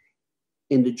congested.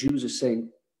 And the Jews are saying,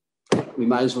 we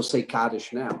might as well say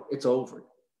Kaddish now. It's over.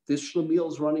 This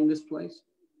Shlemiel's running this place.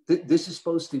 This is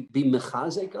supposed to be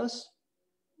mechazek us.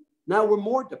 Now we're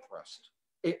more depressed.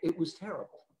 It was terrible.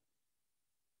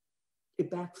 It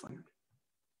backfired.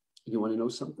 You want to know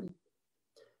something?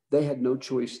 They had no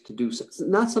choice to do so. It's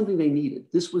not something they needed.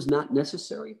 This was not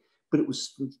necessary, but it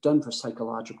was done for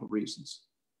psychological reasons.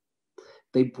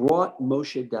 They brought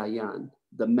Moshe Dayan,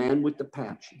 the man with the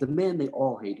patch, the man they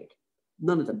all hated.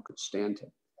 None of them could stand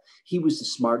him. He was the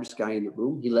smartest guy in the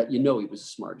room. He let you know he was the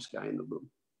smartest guy in the room.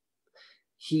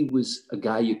 He was a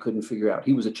guy you couldn't figure out.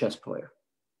 He was a chess player.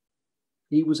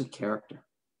 He was a character.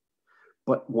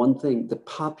 But one thing, the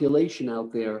population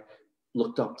out there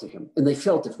looked up to him. And they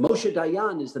felt if Moshe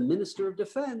Dayan is the minister of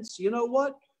defense, you know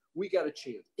what? We got a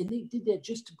chance. And they did that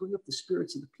just to bring up the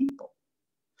spirits of the people.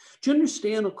 Do you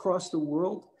understand across the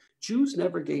world, Jews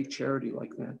never gave charity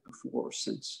like that before or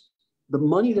since. The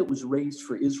money that was raised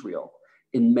for Israel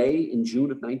in May and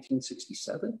June of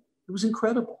 1967, it was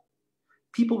incredible.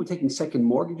 People were taking second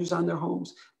mortgages on their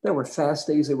homes. There were fast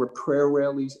days, there were prayer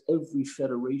rallies, every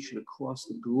federation across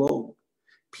the globe.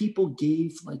 People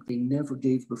gave like they never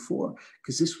gave before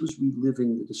because this was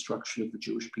reliving the destruction of the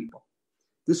Jewish people.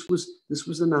 This was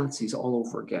the Nazis all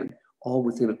over again, all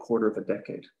within a quarter of a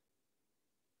decade.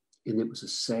 And it was a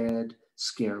sad,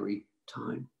 scary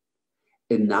time.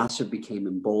 And Nasser became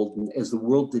emboldened. As the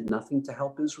world did nothing to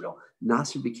help Israel,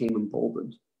 Nasser became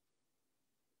emboldened.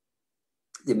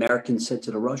 The Americans said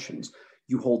to the Russians,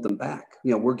 you hold them back.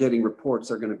 You know, we're getting reports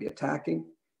they're going to be attacking.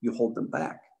 You hold them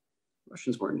back.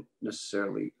 Russians weren't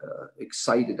necessarily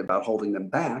excited about holding them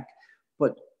back,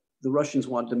 but the Russians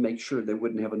wanted to make sure they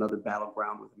wouldn't have another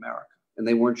battleground with America. And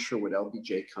they weren't sure would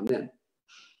LBJ come in.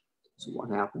 So what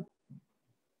happened?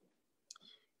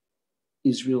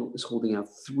 Israel is holding out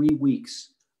 3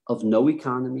 weeks of no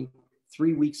economy,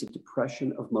 3 weeks of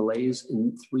depression, of malaise,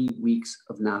 and 3 weeks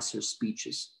of Nasser's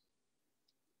speeches.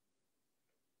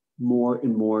 More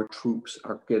and more troops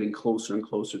are getting closer and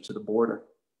closer to the border.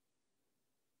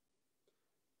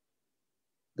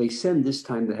 They send this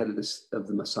time the head of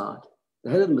the Mossad. The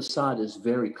head of the Mossad is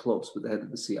very close with the head of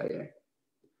the CIA.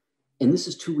 And this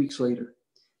is 2 weeks later.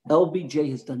 LBJ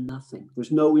has done nothing.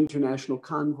 There's no international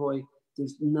convoy.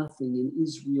 There's nothing, and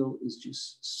Israel is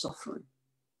just suffering.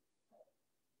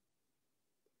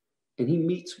 And he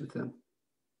meets with them.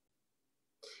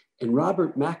 And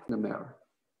Robert McNamara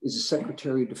is the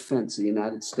Secretary of Defense of the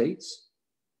United States.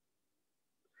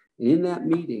 And in that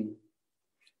meeting,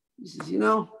 he says, you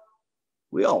know,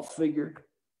 we all figure,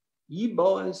 you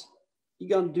boys, you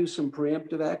going to do some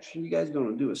preemptive action? You guys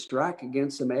going to do a strike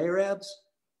against some Arabs?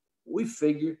 We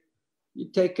figure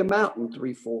you take them out in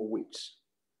 3-4 weeks.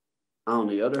 On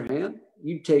the other hand,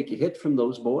 you take a hit from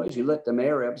those boys, you let them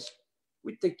Arabs,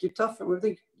 we think you're tougher. We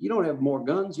think you don't have more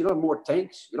guns, you don't have more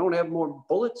tanks, you don't have more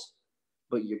bullets,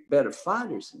 but you're better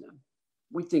fighters than them.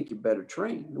 We think you're better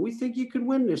trained. And we think you could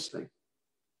win this thing.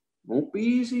 Won't be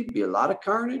easy, be a lot of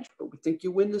carnage, but we think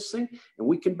you win this thing, and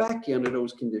we can back you under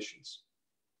those conditions.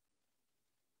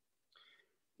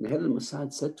 And the head of the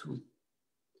Mossad said to him,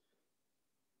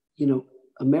 you know,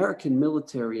 American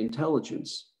military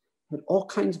intelligence had all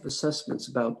kinds of assessments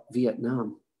about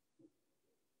Vietnam.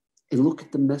 And look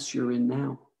at the mess you're in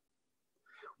now.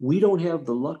 We don't have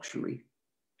the luxury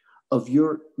of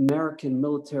your American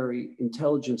military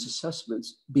intelligence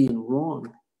assessments being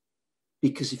wrong.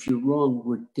 Because if you're wrong,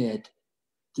 we're dead.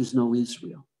 There's no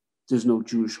Israel. There's no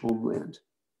Jewish homeland.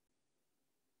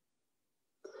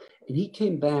 And he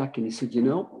came back and he said, you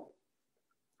know,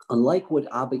 unlike what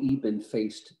Abba Eban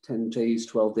faced 10 days,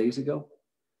 12 days ago,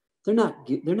 they're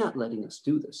not letting us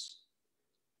do this.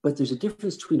 But there's a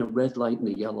difference between a red light and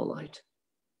a yellow light.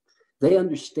 They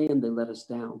understand they let us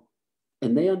down.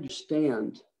 And they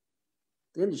understand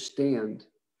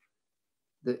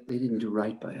that they didn't do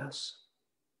right by us.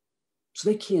 So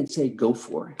they can't say go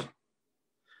for it.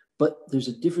 But there's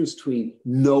a difference between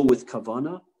no with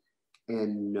kavana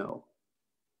and no.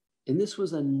 And this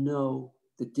was a no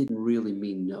that didn't really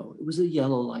mean no. It was a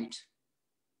yellow light.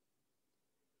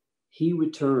 He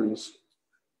returns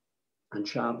on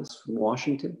Shabbos from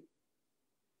Washington,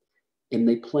 and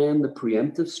they plan the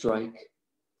preemptive strike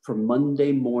for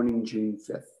Monday morning, June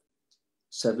 5th,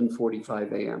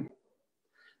 7:45 a.m.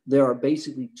 There are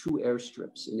basically 2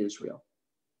 airstrips in Israel.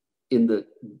 In the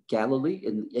Galilee,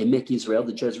 in Emek Israel,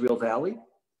 the Jezreel Valley,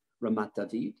 Ramat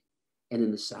David, and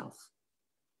in the south.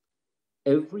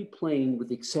 Every plane, with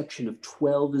the exception of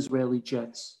 12 Israeli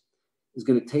jets, is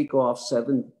going to take off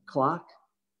 7 o'clock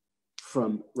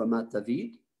from Ramat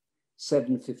David,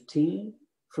 7:15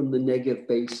 from the Negev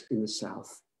base in the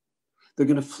south. They're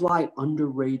going to fly under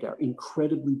radar,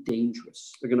 incredibly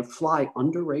dangerous. They're going to fly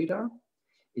under radar,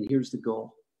 and here's the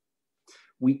goal.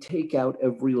 We take out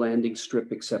every landing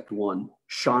strip except one,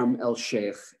 Sharm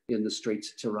el-Sheikh in the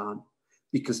Straits of Tiran,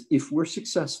 because if we're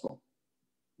successful,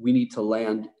 we need to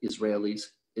land Israelis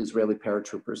Israeli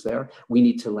paratroopers there. We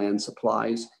need to land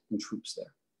supplies and troops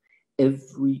there.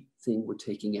 Everything we're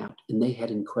taking out, and they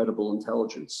had incredible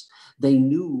intelligence. They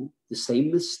knew the same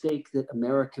mistake that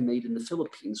America made in the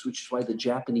Philippines, which is why the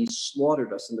Japanese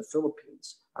slaughtered us in the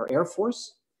Philippines. Our Air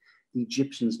Force, the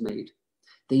Egyptians made.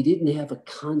 They didn't have a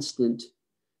constant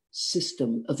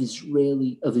system of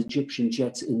Egyptian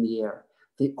jets in the air.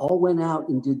 They all went out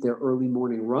and did their early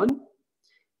morning run.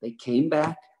 They came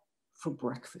back for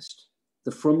breakfast.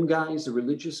 The Frum guys, the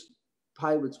religious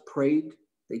pilots, prayed.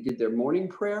 They did their morning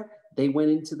prayer. They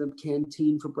went into the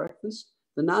canteen for breakfast.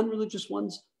 The non-religious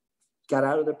ones got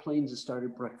out of their planes and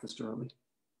started breakfast early.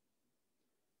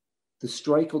 The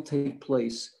strike will take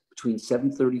place between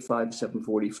 7:35 and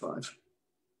 7:45.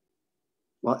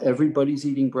 While everybody's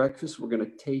eating breakfast, we're going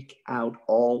to take out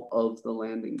all of the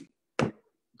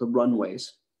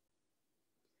runways.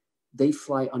 They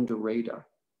fly under radar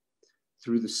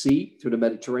through the sea, through the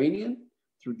Mediterranean,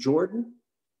 through Jordan,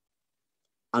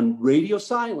 on radio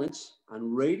silence,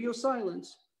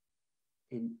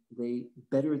 and they,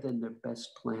 better than their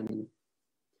best planning,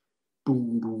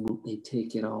 boom, boom, boom, they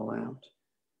take it all out.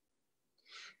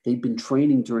 They've been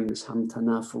training during this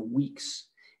Hamtana for weeks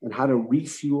and how to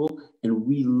refuel and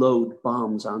reload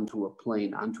bombs onto a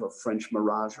plane, onto a French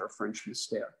Mirage or a French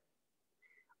Mystère.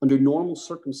 Under normal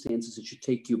circumstances, it should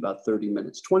take you about 30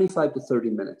 minutes, 25 to 30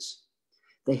 minutes.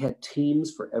 They had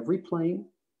teams for every plane,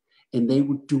 and they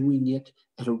were doing it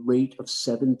at a rate of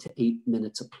 7 to 8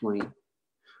 minutes a plane.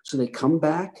 So they come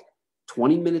back,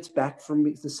 20 minutes back from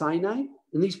the Sinai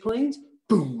in these planes,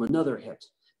 boom, another hit.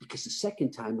 Because the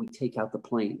second time we take out the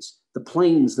planes,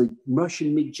 the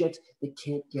Russian MiG jets, they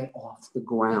can't get off the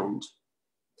ground.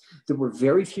 There were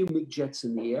very few MiG jets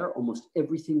in the air. Almost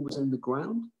everything was on the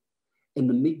ground. And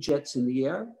the MiG jets in the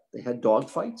air, they had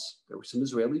dogfights. There were some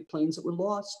Israeli planes that were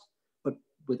lost, but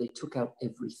where they took out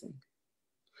everything.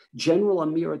 General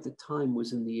Amir at the time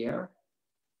was in the air.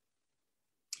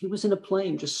 He was in a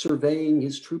plane just surveying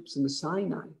his troops in the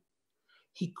Sinai.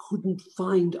 He couldn't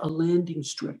find a landing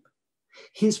strip.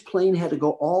 His plane had to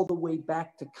go all the way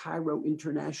back to Cairo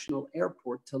International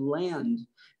Airport to land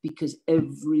because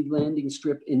every landing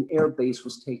strip in airbase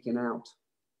was taken out.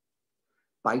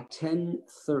 By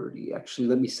 10:30, actually,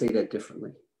 let me say that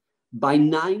differently. By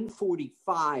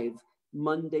 9:45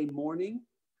 Monday morning,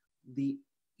 the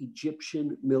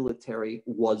Egyptian military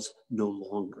was no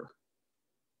longer.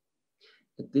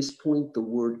 At this point, the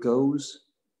word goes,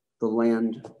 the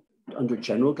land under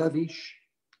General Gavish,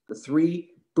 the 3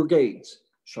 brigades,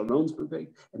 Sharon's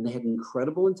brigade, and they had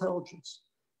incredible intelligence.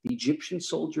 The Egyptian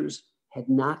soldiers had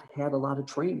not had a lot of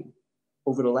training.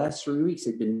 Over the last 3 weeks,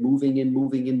 they'd been moving in.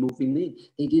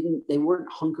 They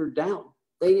weren't hunkered down.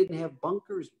 They didn't have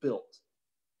bunkers built.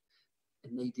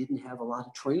 And they didn't have a lot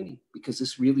of training because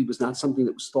this really was not something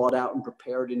that was thought out and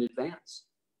prepared in advance.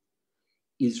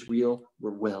 Israel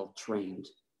were well trained.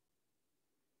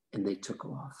 And they took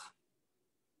off.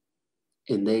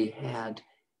 And they had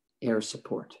air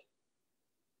support.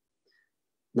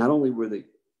 Not only were the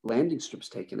landing strips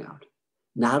taken out,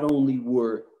 not only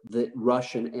were the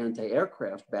Russian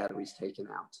anti-aircraft batteries taken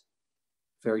out,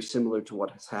 very similar to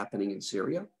what is happening in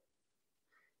Syria.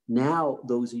 Now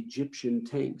those Egyptian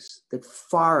tanks that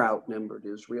far outnumbered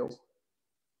Israel,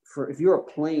 if you're a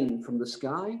plane from the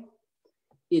sky,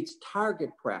 it's target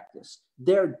practice.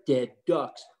 They're dead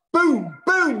ducks. Boom,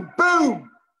 boom, boom.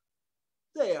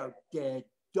 They are dead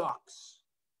ducks.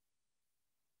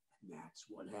 And that's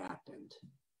what happened.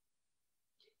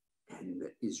 And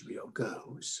Israel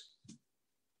goes.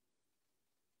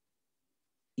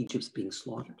 Egypt's being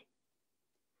slaughtered.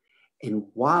 And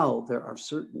while there are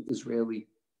certain Israeli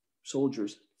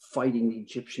soldiers fighting the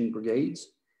Egyptian brigades,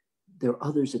 there are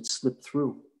others that slip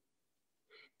through.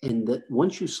 And that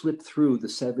once you slip through the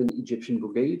 7 Egyptian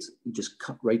brigades, you just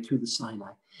cut right through the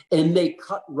Sinai. And they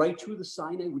cut right through the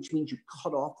Sinai, which means you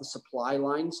cut off the supply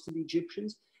lines to the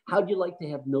Egyptians. How'd you like to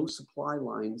have no supply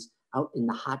lines out in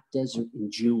the hot desert in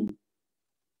June?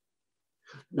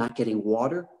 Not getting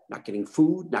water, not getting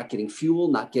food, not getting fuel,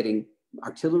 not getting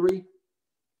artillery.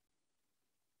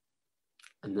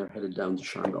 And they're headed down to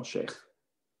Sharm el-Sheikh.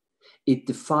 It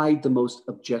defied the most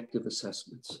objective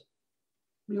assessments.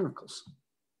 Miracles.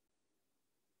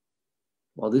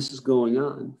 While this is going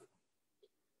on,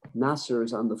 Nasser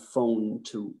is on the phone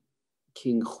to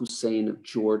King Hussein of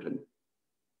Jordan.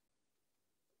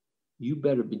 You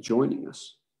better be joining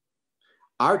us.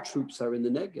 Our troops are in the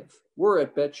Negev. We're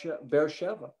at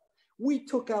Beersheba. We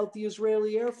took out the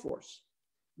Israeli Air Force.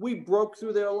 We broke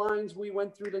through their lines. We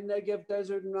went through the Negev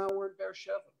desert, and now we're in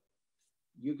Beersheba.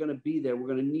 You're going to be there. We're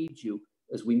going to need you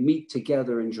as we meet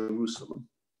together in Jerusalem.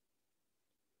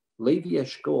 Levi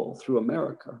Eshkol, through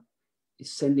America,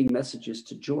 is sending messages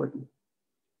to Jordan.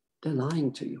 They're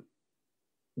lying to you.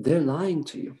 They're lying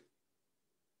to you.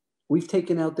 We've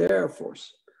taken out their Air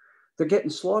Force. They're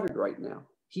getting slaughtered right now.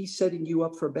 He's setting you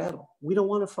up for a battle. We don't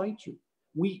want to fight you.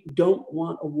 We don't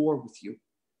want a war with you.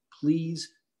 Please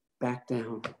back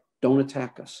down. Don't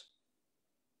attack us.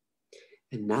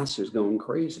 And Nasser's going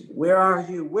crazy. Where are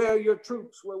you? Where are your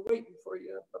troops? We're waiting for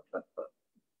you.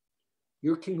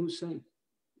 You're King Hussein.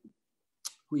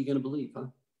 Who are you going to believe, huh?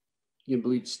 You going to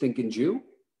believe the stinking Jew?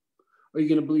 Or are you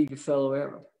going to believe your fellow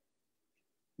Arab?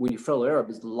 When your fellow Arab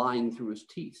is lying through his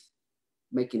teeth,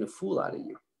 making a fool out of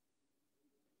you.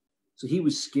 So he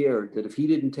was scared that if he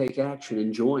didn't take action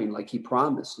and join like he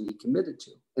promised and he committed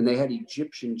to, and they had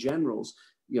Egyptian generals,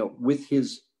 with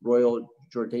his royal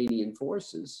Jordanian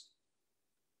forces,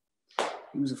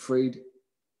 he was afraid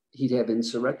he'd have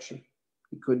insurrection.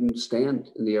 He couldn't stand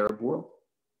in the Arab world.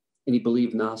 And he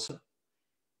believed Nasser.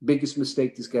 Biggest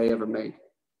mistake this guy ever made.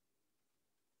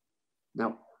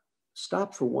 Now,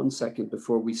 stop for 1 second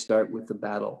before we start with the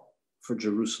battle for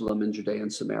Jerusalem and Judea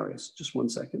and Samaria. Just 1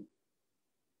 second.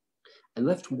 I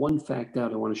left one fact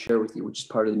out I want to share with you, which is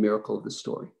part of the miracle of the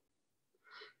story.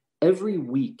 Every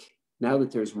week, now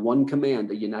that there's one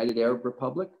command, a United Arab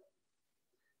Republic,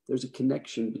 there's a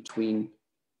connection between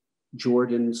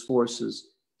Jordan's forces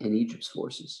and Egypt's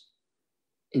forces.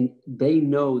 And they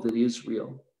know that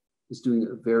Israel is doing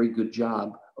a very good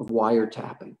job of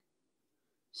wiretapping.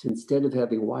 So instead of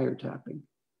having wiretapping,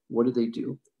 what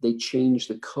do? They change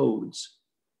the codes.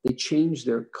 They change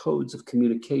their codes of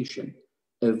communication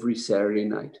every Saturday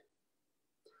night.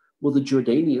 Well, the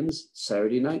Jordanians,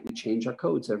 Saturday night, we change our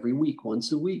codes every week,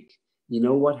 once a week. You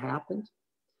know what happened?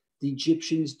 The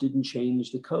Egyptians didn't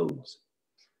change the codes.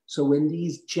 So when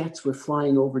these jets were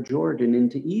flying over Jordan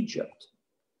into Egypt,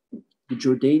 the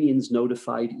Jordanians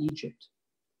notified Egypt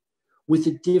with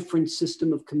a different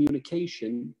system of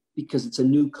communication because it's a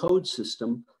new code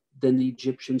system than the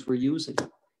Egyptians were using.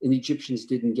 And the Egyptians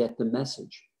didn't get the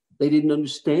message. They didn't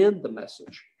understand the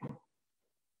message.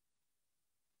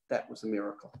 That was a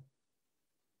miracle.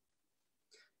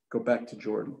 Go back to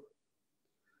Jordan.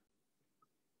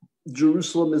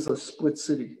 Jerusalem is a split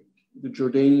city. The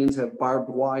Jordanians have barbed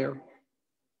wire.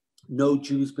 No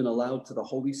Jews been allowed to the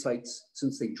holy sites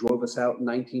since they drove us out in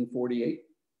 1948.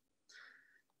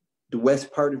 The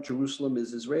west part of Jerusalem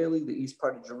is Israeli. The east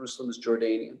part of Jerusalem is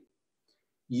Jordanian.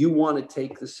 You want to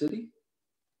take the city?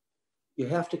 You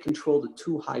have to control the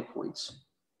two high points.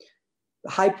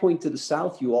 The high point to the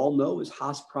south, you all know, is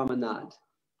Has Promenade.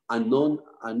 Armon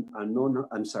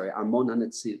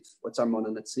HaNetziv. What's Armon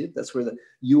HaNetziv? That's where the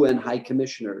UN High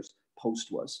Commissioner's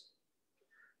post was.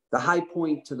 The high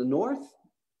point to the north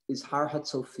is Har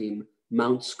HaTzofim,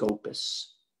 Mount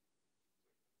Scopus.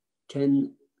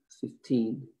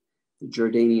 10:15, the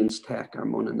Jordanians attack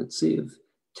Armon HaNetziv.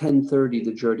 10:30,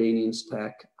 the Jordanians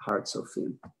attack Har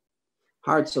HaTzofim.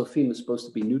 Har HaTzofim is supposed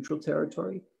to be neutral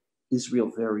territory.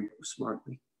 Israel very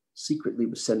smartly, secretly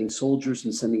was sending soldiers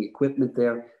and sending equipment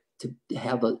there to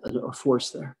have a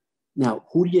force there. Now,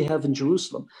 who do you have in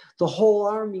Jerusalem? The whole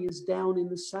army is down in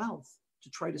the south to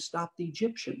try to stop the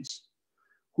Egyptians.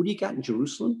 Who do you got in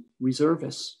Jerusalem?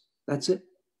 Reservists. That's it.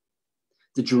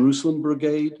 The Jerusalem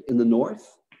Brigade in the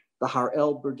north, the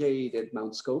Har-El Brigade at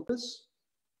Mount Scopus,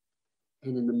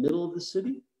 and in the middle of the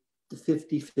city, the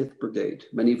 55th Brigade.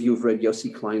 Many of you have read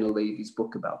Yossi Klein Halevi's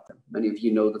book about them. Many of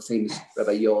you know the famous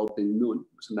Rabbi Yoel Ben Nun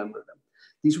was a member of them.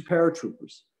 These were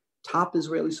paratroopers, top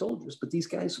Israeli soldiers, but these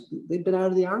guys, they'd been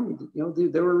out of the army.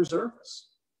 They were reservists.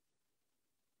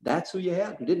 That's who you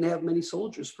had. You didn't have many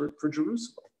soldiers for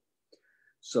Jerusalem.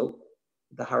 So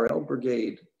the Har-El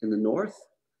Brigade in the north,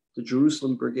 the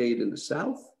Jerusalem Brigade in the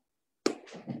south,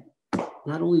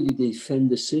 not only did they defend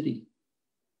the city,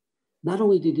 not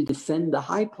only did they defend the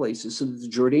high places so that the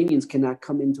Jordanians cannot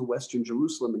come into Western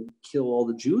Jerusalem and kill all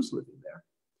the Jews living there,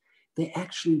 they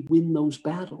actually win those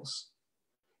battles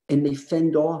and they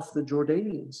fend off the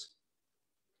Jordanians.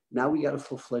 Now we got a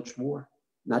full-fledged war,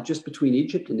 not just between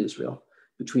Egypt and Israel,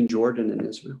 between Jordan and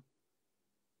Israel.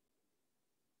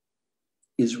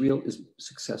 Israel is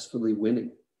successfully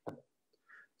winning.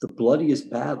 The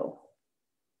bloodiest battle.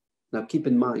 Now keep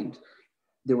in mind,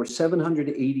 there were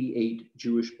 788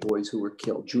 Jewish boys who were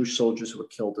killed, Jewish soldiers who were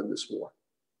killed in this war.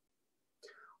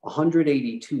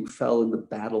 182 fell in the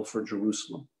battle for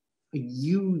Jerusalem. A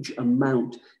huge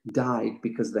amount died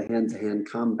because of the hand-to-hand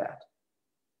combat.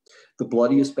 The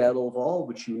bloodiest battle of all,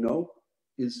 which you know,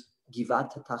 is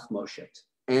Givat HaTachmoshet,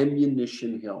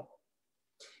 Ammunition Hill.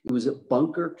 It was a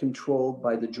bunker controlled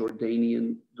by the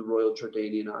Royal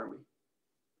Jordanian Army.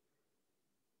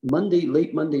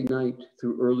 late Monday night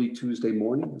through early Tuesday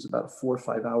morning, it was about a 4 or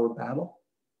 5 hour battle.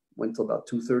 Went till about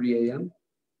 2:30 a.m.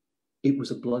 It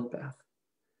was a bloodbath.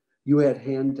 You had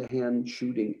hand-to-hand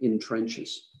shooting in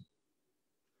trenches.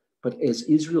 But as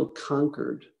Israel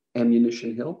conquered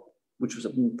Ammunition Hill, which was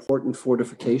an important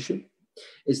fortification,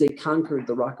 as they conquered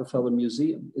the Rockefeller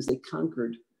Museum, as they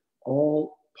conquered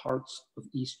all parts of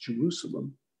East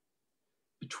Jerusalem,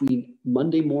 between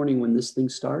Monday morning when this thing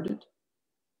started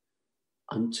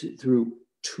through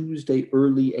Tuesday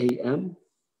early a.m.,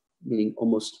 meaning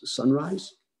almost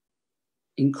sunrise,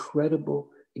 incredible,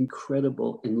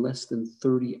 in less than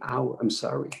 30 hours. I'm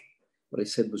sorry, what I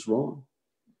said was wrong.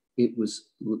 It was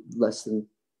less than,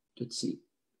 10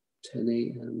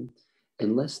 a.m.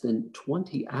 In less than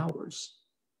 20 hours,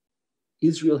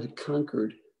 Israel had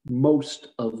conquered most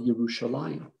of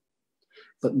Yerushalayim.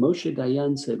 But Moshe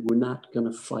Dayan said, we're not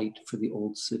going to fight for the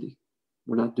old city.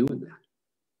 We're not doing that.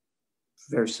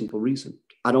 Very simple reason.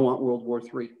 I don't want World War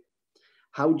III.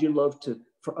 How would you love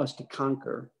for us to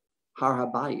conquer Har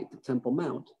HaBayit, the Temple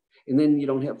Mount, and then you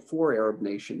don't have 4 Arab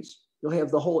nations. You'll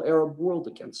have the whole Arab world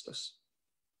against us.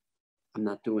 I'm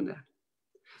not doing that.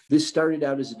 This started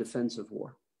out as a defensive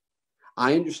war.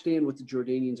 I understand what the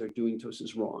Jordanians are doing to us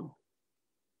is wrong.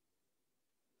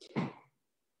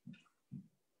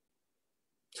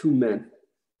 2 men,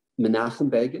 Menachem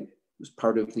Begin, who's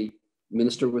part of the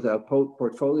minister without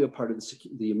portfolio, part of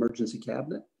the emergency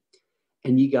cabinet,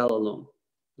 and Yigal Allon.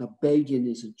 Now, Begin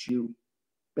is a Jew.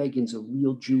 Begin's a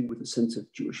real Jew with a sense of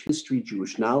Jewish history,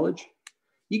 Jewish knowledge.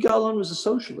 Yigal Allon was a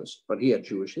socialist, but he had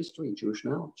Jewish history and Jewish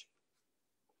knowledge.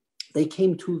 They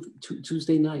came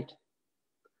Tuesday night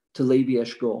to Levi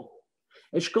Eshkol.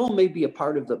 Eshkol may be a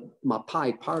part of the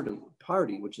Mapai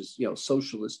party, which is,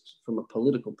 socialist from a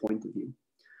political point of view.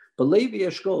 But Levi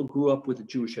Eshkol grew up with a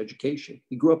Jewish education.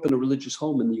 He grew up in a religious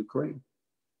home in the Ukraine.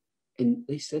 And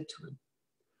they said to him,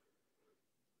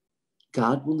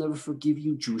 God will never forgive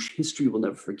you. Jewish history will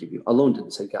never forgive you. Allon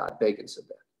didn't say God. Begin said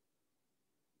that.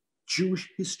 Jewish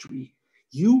history,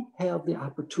 you have the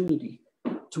opportunity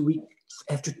to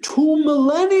after 2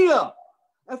 millennia,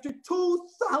 after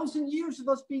 2,000 years of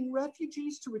us being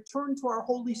refugees, to return to our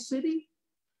holy city,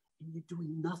 and you're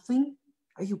doing nothing?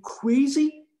 Are you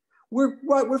crazy?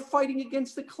 We're fighting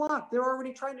against the clock. They're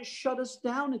already trying to shut us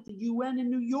down at the UN in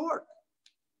New York.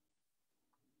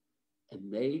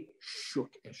 And they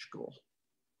shook Eshkol.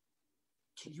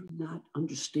 Can you not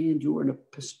understand you're in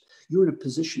a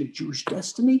position of Jewish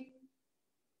destiny?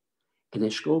 And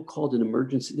Eshkol called an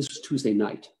emergency. This was Tuesday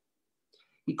night.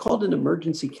 He called an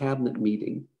emergency cabinet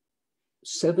meeting,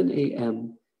 7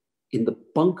 a.m. in the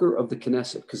bunker of the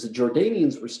Knesset, because the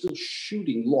Jordanians were still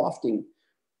shooting, lofting.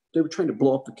 They were trying to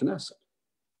blow up the Knesset.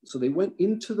 So they went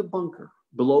into the bunker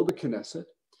below the Knesset,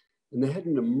 and they had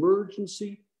an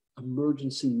emergency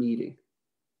meeting.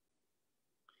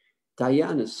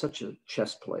 Dayan is such a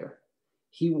chess player.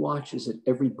 He watches it.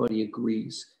 Everybody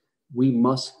agrees. We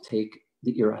must take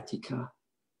the Iratika.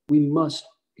 We must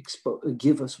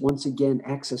give us once again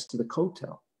access to the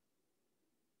Kotel.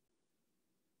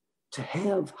 To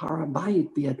have Har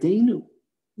HaBayit B'Yadeinu,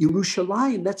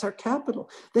 Yerushalayim, that's our capital.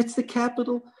 That's the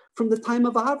capital from the time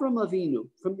of Avram Avinu,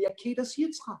 from the Akedas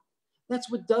Yitzchak.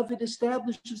 That's what David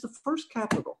established as the first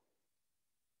capital.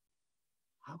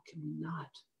 How can we not?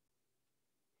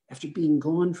 After being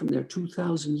gone from there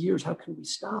 2,000 years, how can we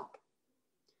stop?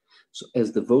 So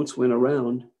as the votes went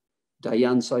around,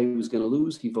 Dayan saw he was going to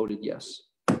lose. He voted yes.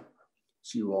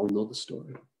 So you all know the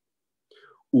story.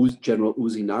 General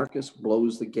Uzi Narkis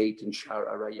blows the gate in Shar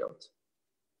Arayot.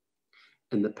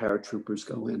 And the paratroopers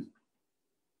go in.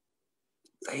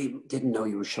 They didn't know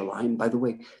Yerushalayim. By the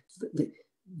way,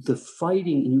 the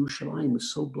fighting in Yerushalayim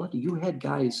was so bloody. You had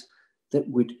guys that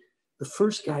the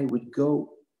first guy would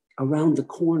go around the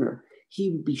corner.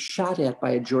 He would be shot at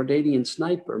by a Jordanian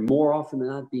sniper, more often than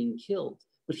not being killed.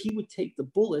 But he would take the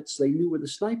bullets. They knew where the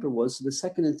sniper was, so the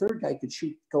second and third guy could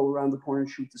go around the corner and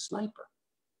shoot the sniper.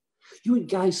 You had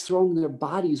guys throwing their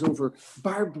bodies over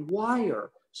barbed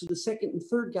wire so the second and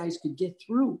third guys could get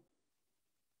through.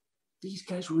 These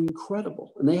guys were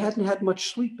incredible, and they hadn't had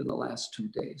much sleep in the last 2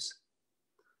 days.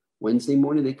 Wednesday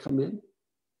morning, they come in.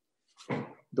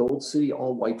 The old city,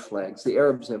 all white flags. The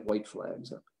Arabs have white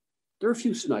flags up. There are a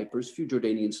few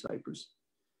Jordanian snipers.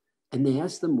 And they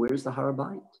ask them, where's the Har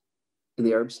HaBayit? And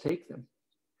the Arabs take them.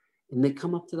 And they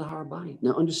come up to the Har HaBayit.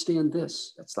 Now understand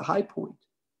this. That's the high point.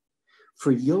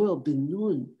 For Yoel ben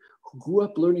Nun, who grew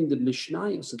up learning the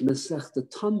Mishnayos of Masechta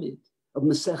Tamid, of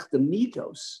Masechta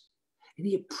Midos, and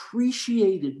he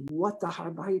appreciated what the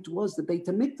Har HaBayit was, the Beit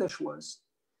HaMikdash was.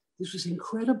 This was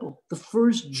incredible. The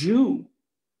first Jew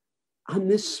on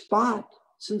this spot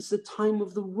since the time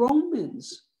of the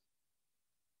Romans.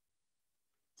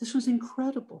 This was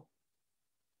incredible.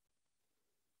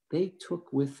 They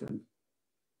took with them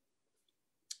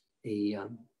a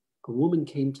woman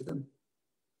came to them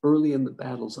early in the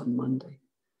battles on Monday,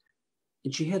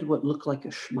 and she had what looked like a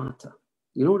shmata.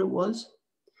 You know what it was?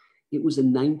 It was a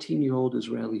 19-year-old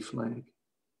Israeli flag.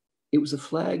 It was a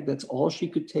flag that's all she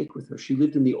could take with her. She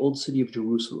lived in the old city of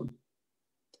Jerusalem.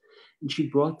 And she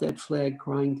brought that flag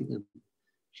crying to them.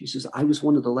 She says, I was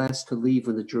one of the last to leave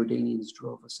when the Jordanians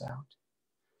drove us out.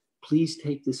 Please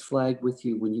take this flag with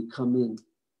you when you come in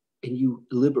and you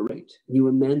liberate and you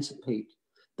emancipate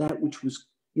that which was,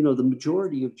 the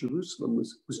majority of Jerusalem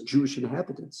was Jewish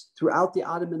inhabitants. Throughout the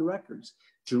Ottoman records,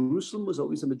 Jerusalem was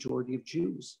always a majority of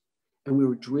Jews. And we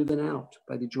were driven out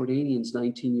by the Jordanians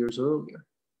 19 years earlier.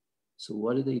 So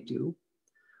what do?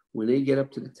 When they get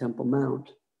up to the Temple Mount,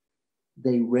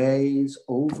 they raise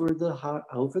over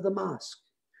the mosque,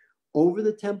 over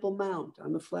the Temple Mount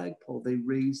on the flagpole, they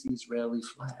raise the Israeli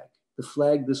flag, the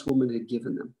flag this woman had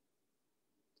given them.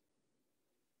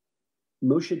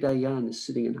 Moshe Dayan is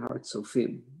sitting in Har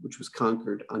Tzofim, which was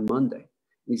conquered on Monday. And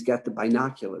he's got the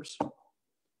binoculars.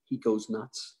 He goes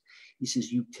nuts. He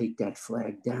says, you take that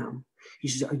flag down. He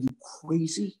says, are you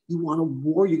crazy? You want a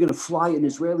war? You're going to fly an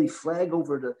Israeli flag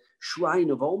over the shrine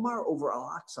of Omar, over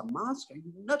Al-Aqsa Mosque? Are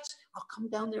you nuts? I'll come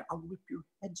down there. I'll rip your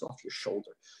heads off your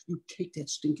shoulder. You take that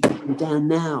stinking thing down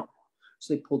now.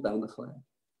 So they pulled down the flag.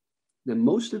 Now,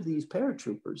 most of these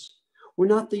paratroopers were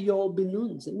not the Yoel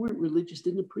Binuns. They weren't religious,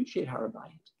 didn't appreciate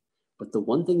Harabait. But the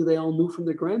one thing they all knew from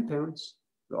their grandparents,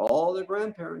 all their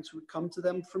grandparents who would come to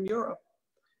them from Europe,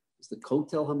 is the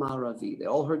Kotel HaMaravi. They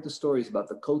all heard the stories about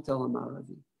the Kotel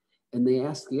HaMaravi. And they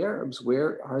asked the Arabs,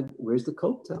 where's the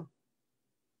Kotel?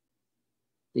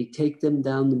 They take them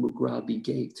down the Mughrabi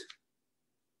gate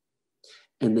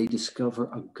and they discover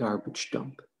a garbage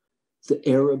dump. The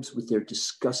Arabs, with their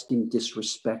disgusting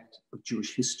disrespect of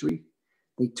Jewish history,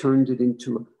 they turned it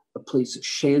into a place of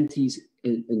shanties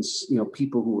and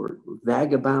people who were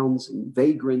vagabonds and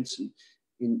vagrants,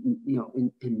 and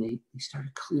they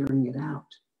started clearing it out.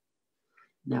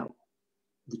 Now,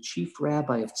 the chief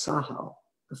rabbi of Tzahal,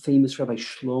 the famous Rabbi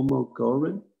Shlomo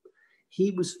Goren,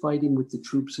 he was fighting with the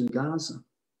troops in Gaza.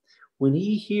 When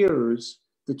he hears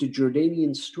that the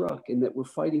Jordanians struck and that we're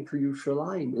fighting for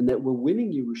Yerushalayim and that we're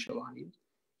winning Yerushalayim,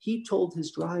 he told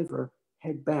his driver,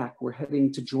 head back, we're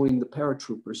heading to join the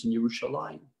paratroopers in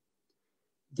Yerushalayim.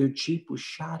 Their jeep was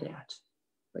shot at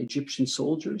by Egyptian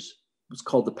soldiers. It was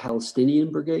called the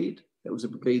Palestinian Brigade. That was a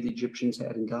brigade the Egyptians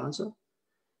had in Gaza.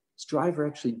 His driver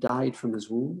actually died from his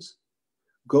wounds.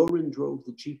 Goren drove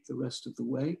the jeep the rest of the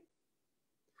way.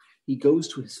 He goes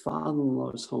to his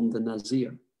father-in-law's home, the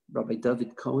Nazir, Rabbi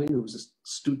David Cohen, who was a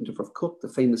student of Rav Kook, the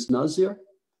famous Nazir.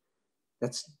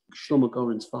 That's Shlomo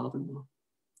Goren's father-in-law.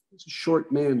 He's a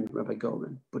short man, Rabbi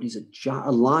Goren, but he's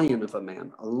a lion of a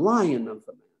man, And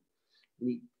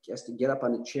he has to get up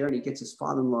on a chair and he gets his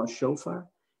father-in-law's shofar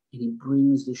and he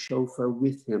brings the shofar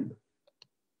with him.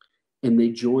 And they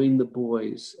join the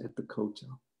boys at the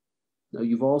Kotel. Now,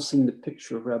 you've all seen the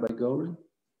picture of Rabbi Goren.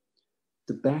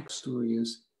 The backstory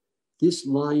is this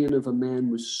lion of a man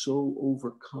was so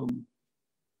overcome,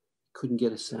 he couldn't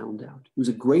get a sound out. He was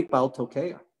a great Baal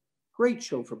Tokeah, great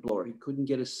shofar blower. He couldn't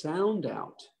get a sound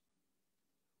out.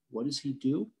 What does he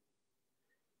do?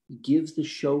 He gives the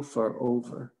shofar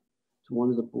over to one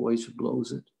of the boys who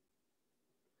blows it.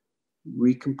 He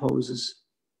recomposes,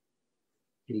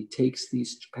 and he takes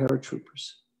these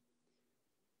paratroopers,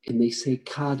 and they say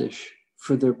Kaddish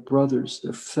for their brothers,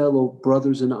 their fellow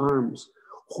brothers in arms,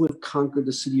 who have conquered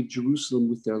the city of Jerusalem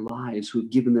with their lives, who have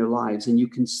given their lives. And you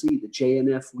can see the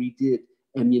JNF redid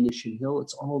Ammunition Hill.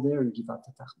 It's all there in Givat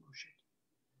HaTachmoshet.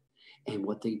 And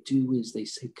what they do is they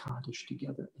say Kaddish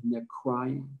together, and they're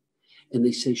crying. And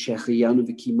they say Shechiyanu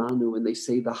V'Kimanu, and they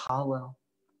say the Hallel.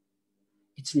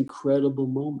 It's an incredible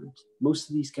moment. Most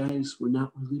of these guys were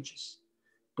not religious,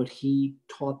 but he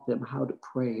taught them how to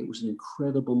pray. It was an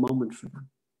incredible moment for them.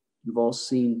 You've all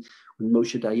seen when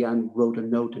Moshe Dayan wrote a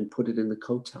note and put it in the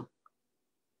Kotel.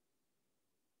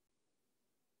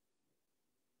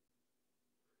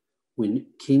 When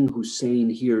King Hussein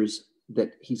hears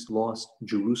that he's lost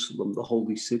Jerusalem, the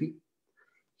holy city,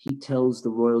 he tells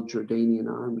the Royal Jordanian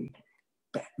Army,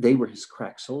 they were his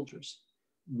crack soldiers,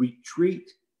 retreat.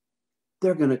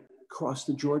 They're going to cross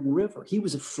the Jordan River. He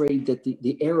was afraid that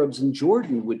the Arabs in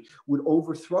Jordan would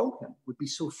overthrow him, would be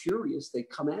so furious they'd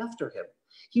come after him.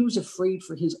 He was afraid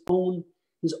for his own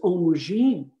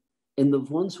regime. And the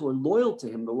ones who are loyal to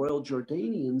him, the Royal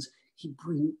Jordanians, he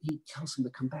tells them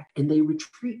to come back, and they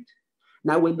retreat.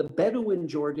 Now, when the Bedouin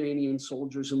Jordanian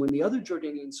soldiers and when the other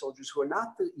Jordanian soldiers who are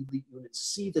not the elite units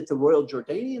see that the royal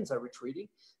Jordanians are retreating,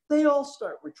 they all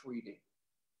start retreating.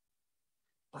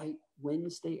 By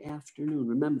Wednesday afternoon,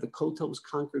 remember the Kotel was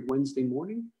conquered Wednesday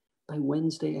morning. By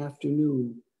Wednesday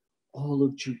afternoon, all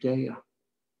of Judea,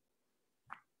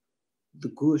 the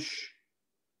Gush,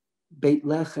 Beit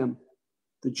Lechem,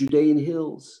 the Judean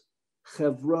hills,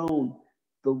 Hebron,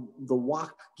 the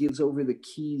Wak gives over the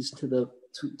keys to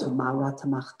Marat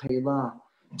Machpelah,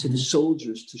 to the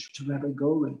soldiers, to Rabbi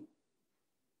Goren.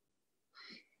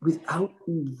 Without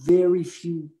very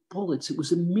few bullets, it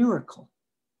was a miracle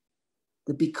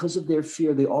that because of their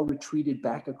fear, they all retreated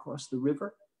back across the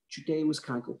river. Judea was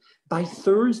conquered. By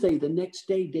Thursday, the next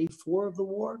day, day 4 of the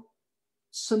war,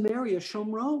 Samaria,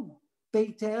 Shomron,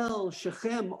 Beit El,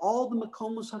 Shechem, all the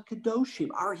Makomos HaKadoshim,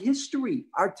 our history,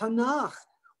 our Tanakh,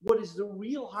 what is the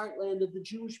real heartland of the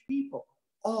Jewish people,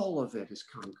 all of it is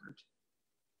conquered.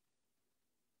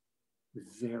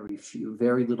 Very few,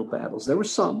 very little battles. There were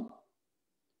some.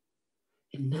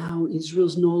 And now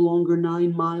Israel's no longer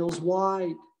 9 miles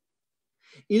wide.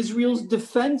 Israel's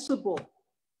defensible.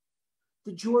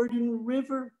 The Jordan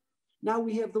River. Now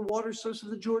we have the water source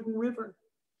of the Jordan River.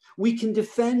 We can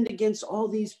defend against all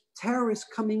these terrorists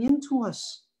coming into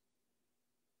us.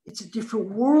 It's a different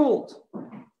world.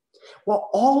 While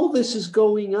all this is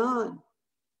going on,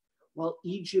 while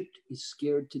Egypt is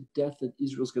scared to death that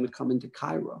Israel's going to come into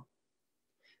Cairo,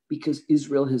 because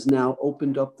Israel has now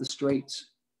opened up the straits.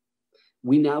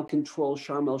 We now control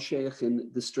Sharm el-Sheikh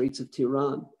and the Straits of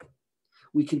Tiran.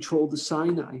 We control the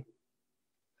Sinai.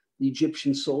 The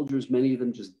Egyptian soldiers, many of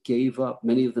them just gave up.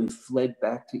 Many of them fled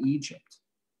back to Egypt.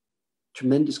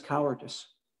 Tremendous cowardice.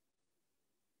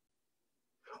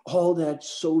 All that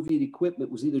Soviet equipment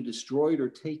was either destroyed or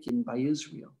taken by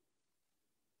Israel.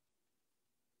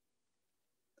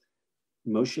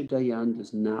 Moshe Dayan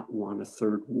does not want a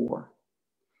third war.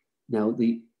 Now,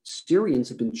 the Syrians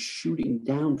have been shooting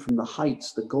down from the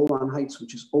heights, the Golan Heights,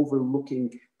 which is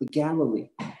overlooking the Galilee.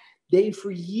 They,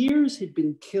 for years, had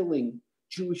been killing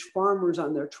Jewish farmers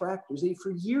on their tractors. They,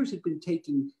 for years, had been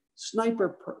taking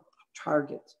sniper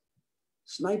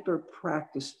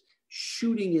practice,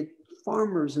 shooting at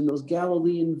farmers in those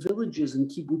Galilean villages and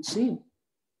kibbutzim.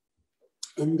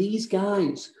 And these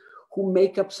guys who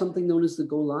make up something known as the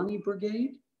Golani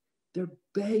Brigade, they're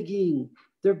begging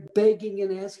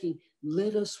and asking,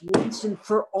 let us once and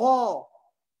for all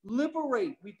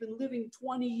liberate. We've been living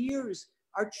 20 years.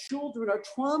 Our children are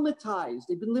traumatized.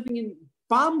 They've been living in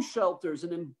bomb shelters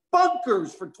and in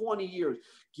bunkers for 20 years.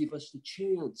 Give us the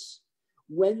chance.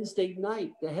 Wednesday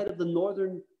night, the head of the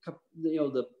northern,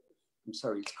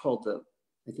 it's called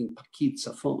I think Pakid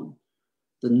Safon,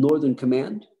 the Northern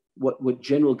Command, what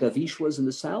General Gavish was in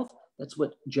the south, that's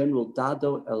what General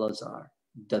Dado Elazar,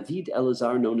 David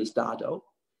Elazar, known as Dado,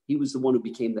 he was the one who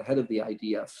became the head of the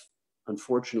IDF,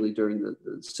 unfortunately, during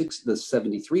the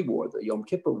 73 war, the Yom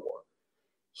Kippur War.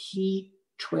 He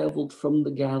traveled from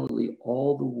the Galilee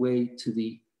all the way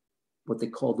to what they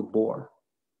call the Bor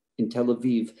in Tel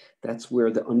Aviv. That's where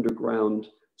the underground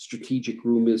strategic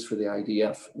room is for the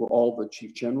IDF, where all the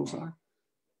chief generals are.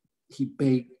 He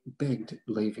begged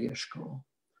Levi Eshkol.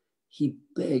 He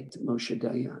begged Moshe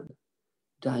Dayan.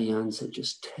 Dayan said,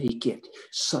 just take it,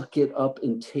 suck it up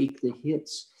and take the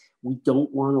hits. We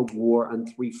don't want a war on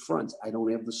 3 fronts. I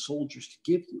don't have the soldiers to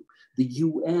give you. The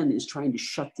UN is trying to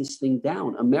shut this thing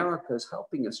down. America is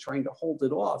helping us, trying to hold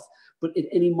it off. But at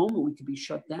any moment, we could be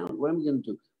shut down. What am I going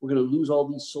to do? We're going to lose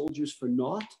all these soldiers for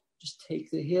naught? Just take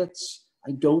the hits.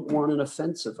 I don't want an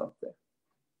offensive up there.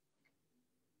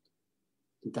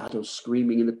 Dado's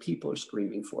screaming and the people are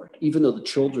screaming for it, even though the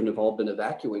children have all been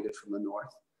evacuated from the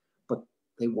north, but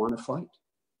they want to fight.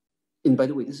 And by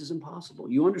the way, this is impossible.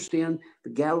 You understand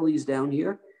the Galilee's down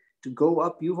here? To go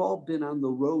up, you've all been on the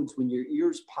roads when your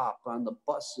ears pop on the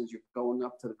buses, you're going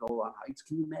up to the Golan Heights.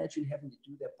 Can you imagine having to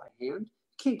do that by hand?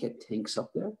 You can't get tanks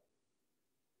up there.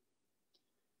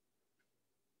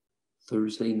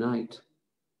 Thursday night,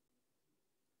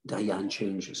 Dayan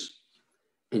changes.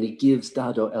 And he gives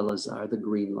Dado Elazar the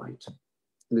green light. And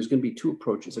there's going to be 2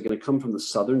 approaches. They're going to come from the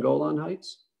southern Golan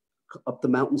Heights, up the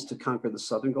mountains to conquer the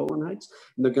southern Golan Heights,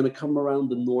 and they're going to come around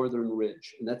the northern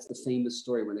ridge. And that's the famous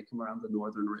story when they come around the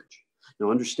northern ridge. Now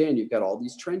understand, you've got all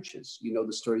these trenches. You know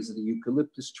the stories of the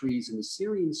eucalyptus trees, and the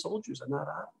Syrian soldiers are not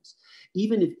obvious.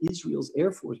 Even if Israel's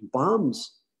Air Force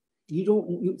bombs,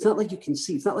 it's not like you can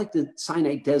see. It's not like the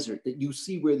Sinai Desert that you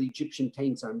see where the Egyptian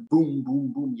tanks are, and boom,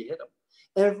 boom, boom, you hit them.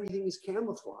 Everything is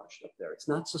camouflaged up there. It's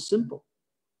not so simple.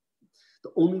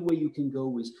 The only way you can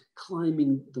go is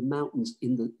climbing the mountains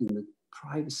in the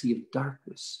privacy of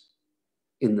darkness.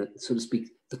 in the, so to speak,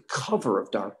 the cover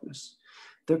of darkness.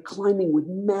 They're climbing with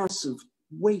massive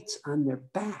weights on their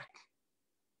back.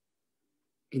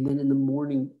 And then in the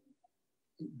morning,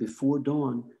 before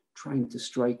dawn, trying to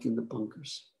strike in the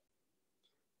bunkers.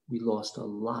 We lost a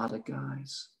lot of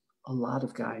guys.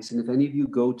 And if any of you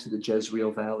go to the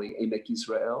Jezreel Valley, Emek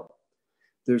Israel,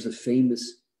 there's a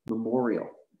famous memorial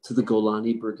to the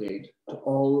Golani Brigade, to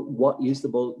all what is the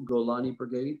Golani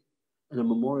Brigade, and a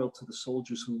memorial to the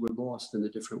soldiers who were lost in the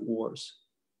different wars.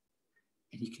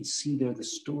 And you can see there the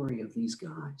story of these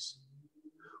guys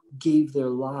who gave their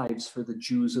lives for the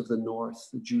Jews of the North,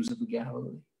 the Jews of the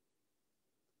Galilee.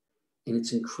 And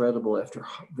it's incredible, after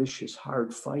vicious,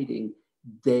 hard fighting,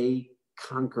 they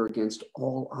conquer against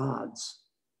all odds.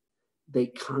 They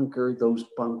conquer those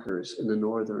bunkers in the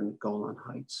northern Golan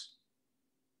Heights.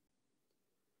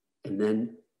 And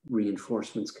then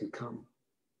reinforcements can come.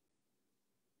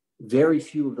 Very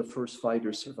few of the first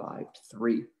fighters survived,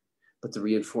 3, but the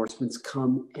reinforcements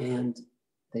come and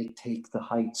they take the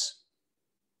heights.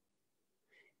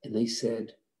 And they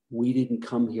said, we didn't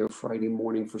come here Friday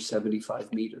morning for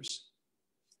 75 meters.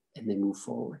 And they move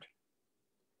forward.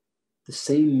 The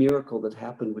same miracle that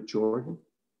happened with Jordan,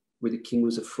 where the king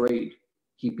was afraid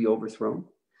he'd be overthrown.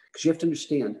 Because you have to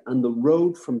understand, on the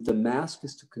road from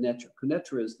Damascus to Qunetra,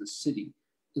 Qunetra is the city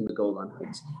in the Golan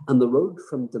Heights. On the road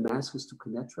from Damascus to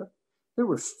Qunetra, there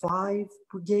were 5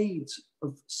 brigades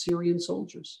of Syrian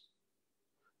soldiers.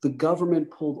 The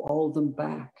government pulled all of them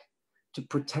back to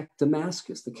protect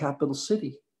Damascus, the capital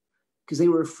city, because they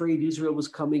were afraid Israel was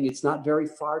coming. It's not very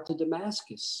far to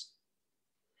Damascus.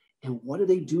 And what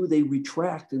do? They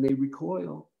retract and they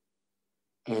recoil.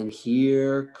 And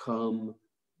here come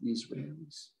the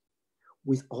Israelis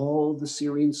with all the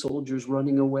Syrian soldiers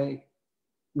running away,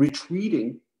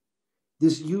 retreating.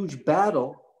 This huge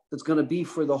battle that's going to be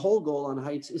for the whole Golan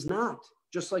Heights is not.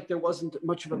 Just like there wasn't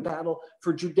much of a battle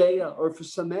for Judea or for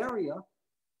Samaria.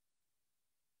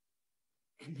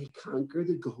 And they conquer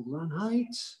the Golan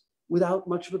Heights without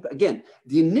much of a, again,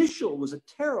 the initial was a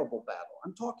terrible battle.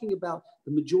 I'm talking about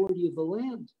the majority of the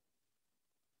land.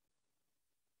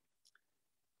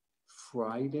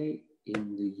 Friday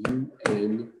in the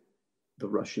UN, the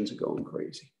Russians are going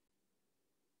crazy.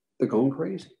 They're going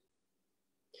crazy.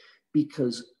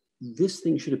 Because this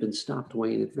thing should have been stopped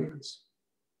way in advance.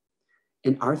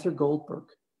 And Arthur Goldberg,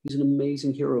 he's an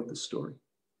amazing hero of the story.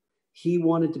 He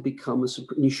wanted to become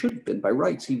and he should have been by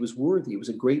rights. He was worthy. He was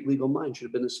a great legal mind, should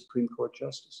have been a Supreme Court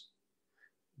justice.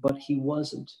 But he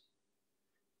wasn't,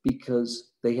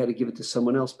 because they had to give it to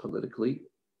someone else politically.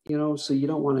 So you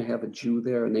don't want to have a Jew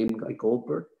there, a name like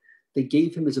Goldberg. They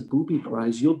gave him as a booby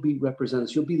prize, you'll be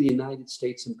representative, you'll be the United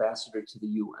States ambassador to the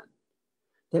UN.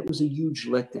 That was a huge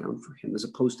letdown for him, as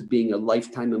opposed to being a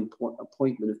lifetime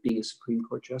appointment of being a Supreme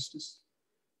Court justice.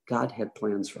 God had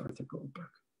plans for Arthur Goldberg.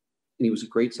 And he was a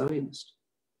great Zionist.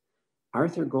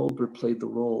 Arthur Goldberg played the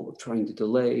role of trying to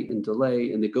delay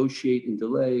and negotiate and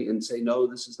delay and say, no,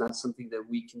 this is not something that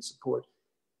we can support.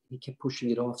 He kept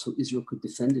pushing it off so Israel could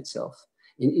defend itself.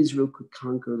 And Israel could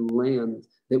conquer land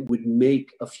that would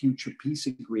make a future peace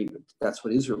agreement. That's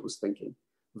what Israel was thinking.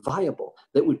 Viable,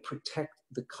 that would protect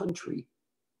the country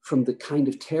from the kind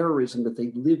of terrorism that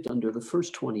they lived under the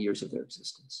first 20 years of their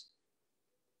existence.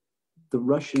 The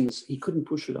Russians, he couldn't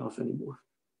push it off anymore.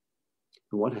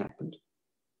 And what happened?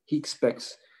 He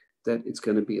expects that it's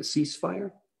going to be a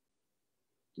ceasefire.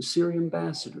 The Syrian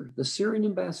ambassador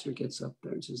gets up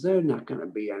there and says, there's not going to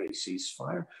be any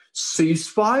ceasefire.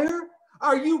 Ceasefire?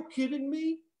 Are you kidding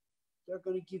me? They're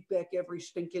going to give back every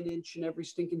stinking inch and every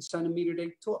stinking centimeter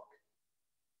they took.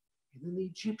 And then the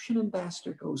Egyptian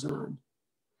ambassador goes on.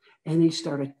 And they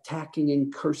start attacking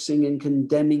and cursing and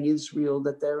condemning Israel,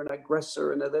 that they're an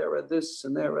aggressor and that they're a this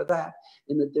and they're a that,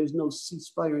 and that there's no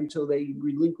ceasefire until they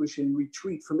relinquish and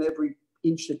retreat from every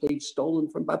inch that they've stolen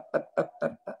from.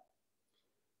 The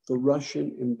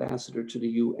Russian ambassador to the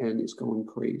UN is going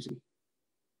crazy.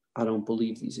 I don't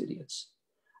believe these idiots.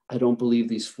 I don't believe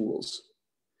these fools.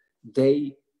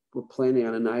 They were planning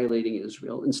on annihilating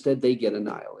Israel. Instead, they get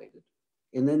annihilated.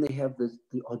 And then they have the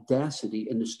audacity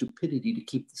and the stupidity to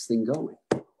keep this thing going.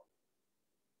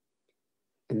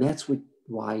 And that's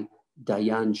why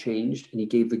Dayan changed, and he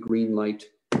gave the green light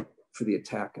for the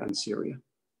attack on Syria.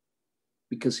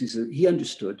 Because he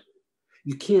understood,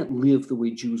 you can't live the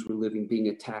way Jews were living, being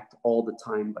attacked all the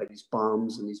time by these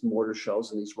bombs and these mortar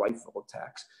shells and these rifle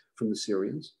attacks from the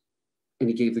Syrians. And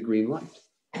he gave the green light.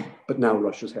 But now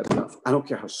Russia's had enough. I don't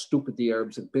care how stupid the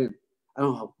Arabs have been. I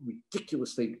don't know how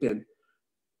ridiculous they've been.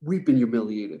 We've been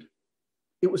humiliated.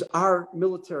 It was our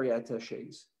military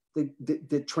attaches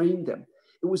that trained them.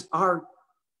 It was our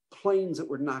planes that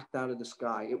were knocked out of the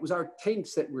sky. It was our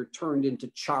tanks that were turned into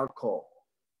charcoal.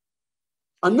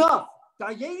 Enough!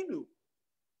 Dayenu!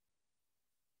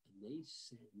 And they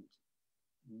send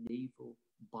naval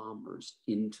bombers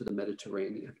into the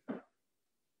Mediterranean.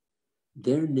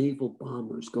 They're naval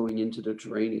bombers going into the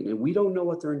Mediterranean, and we don't know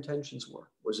what their intentions were.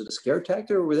 Was it a scare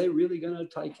tactic, or were they really going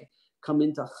to come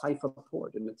into Haifa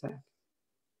port and attack?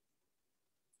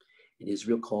 And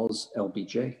Israel calls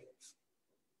LBJ.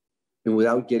 And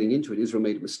without getting into it, Israel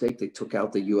made a mistake. They took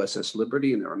out the USS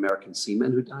Liberty, and there were American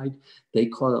seamen who died. They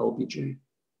call LBJ.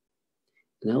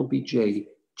 And LBJ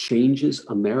changes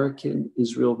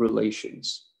American-Israel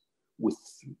relations with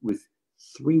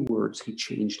 3 words. He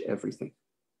changed everything.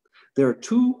 There are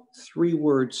 2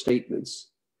 3-word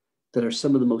statements that are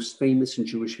some of the most famous in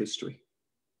Jewish history.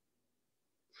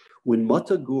 When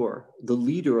Mata Gur, the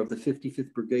leader of the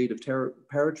 55th Brigade of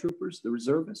paratroopers, the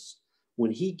reservists,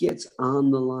 when he gets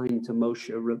on the line to Moshe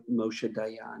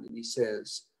Dayan and he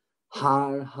says,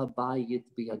 Har habayit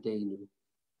biyadenu,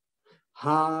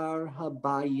 Har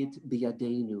habayit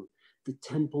biyadenu, the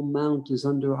Temple Mount is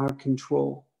under our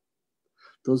control.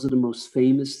 Those are the most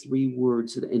famous 3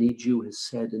 words that any Jew has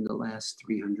said in the last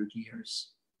 300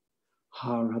 years.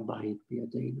 Har habayit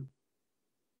biyadenu.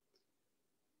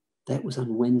 That was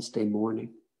on Wednesday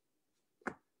morning.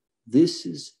 This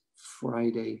is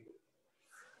Friday.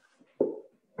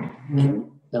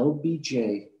 And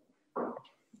LBJ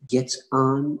gets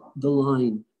on the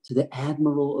line to the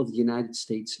Admiral of the United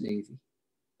States Navy.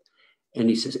 And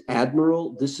he says,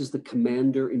 Admiral, this is the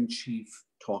Commander-in-Chief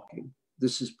talking.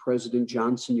 This is President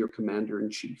Johnson, your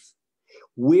Commander-in-Chief.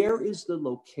 Where is the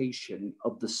location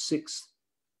of the 6th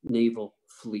Naval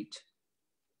Fleet?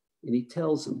 And he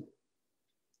tells him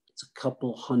it's a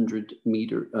couple hundred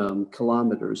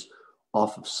kilometers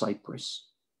off of Cyprus.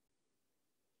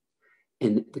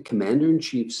 And the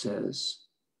Commander-in-Chief says,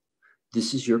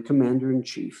 this is your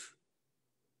Commander-in-Chief.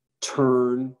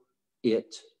 Turn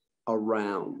it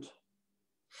around.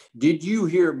 Did you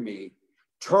hear me?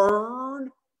 Turn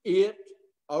it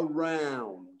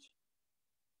around.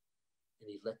 And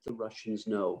he let the Russians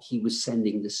know he was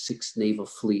sending the 6th Naval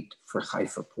Fleet for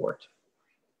Haifa port.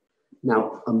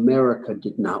 Now, America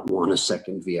did not want a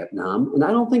second Vietnam, and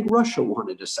I don't think Russia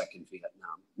wanted a second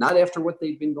Vietnam, not after what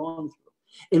they've been going through.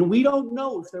 And we don't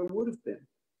know if there would have been.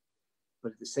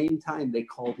 But at the same time, they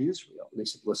called Israel, and they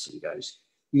said, listen, guys,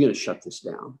 you got to shut this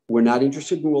down. We're not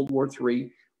interested in World War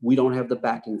III. We don't have the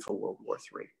backing for World War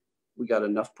III. We got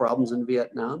enough problems in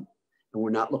Vietnam, and we're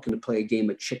not looking to play a game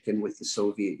of chicken with the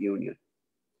Soviet Union.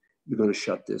 You're going to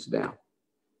shut this down.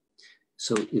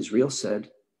 So Israel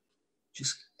said,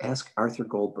 just ask Arthur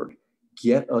Goldberg,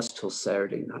 get us till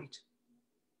Saturday night.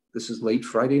 This is late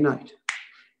Friday night.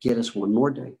 Get us one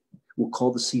more day. We'll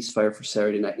call the ceasefire for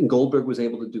Saturday night. And Goldberg was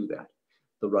able to do that.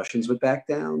 The Russians would back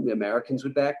down. The Americans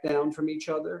would back down from each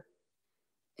other.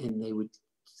 And they would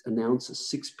announce at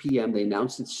 6 p.m. They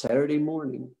announced it Saturday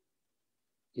morning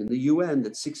in the UN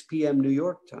that 6 p.m. New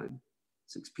York time,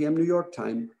 6 p.m. New York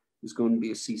time is going to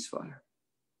be a ceasefire.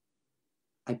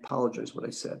 I apologize what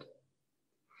I said.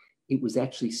 It was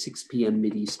actually 6 p.m.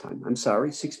 Mideast time. I'm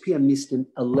sorry, 6 p.m. Eastern,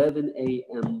 11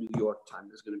 a.m. New York time,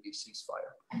 there's going to be a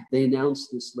ceasefire. They announced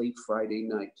this late Friday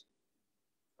night.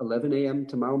 11 a.m.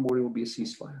 tomorrow morning will be a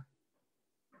ceasefire.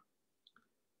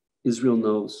 Israel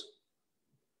knows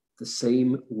the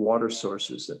same water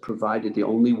sources that provided the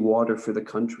only water for the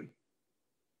country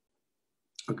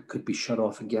could be shut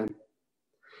off again.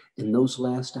 In those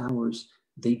last hours,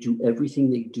 they do everything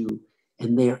they do,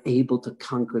 and they are able to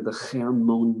conquer the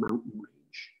Hermon mountain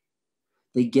range.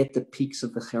 They get the peaks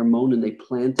of the Hermon and they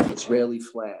plant an Israeli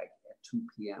flag at 2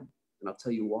 p.m. And I'll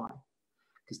tell you why.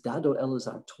 Because Dado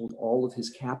Elazar told all of his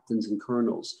captains and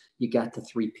colonels, you got to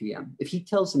 3 p.m. If he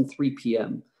tells them 3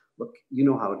 p.m., look, you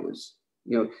know how it is.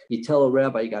 You know, you tell a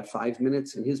rabbi you got 5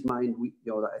 minutes. In his mind,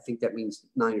 I think that means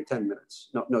 9 or 10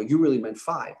 minutes. No, you really meant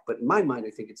 5. But in my mind,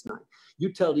 I think it's 9.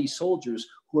 You tell these soldiers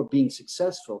who are being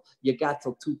successful, you got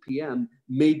till 2 p.m.,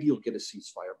 maybe you'll get a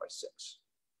ceasefire by 6.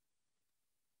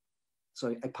 So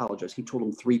I apologize. He told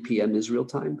them 3 p.m. Israel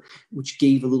time, which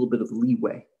gave a little bit of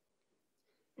leeway.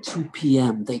 2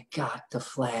 p.m., they got the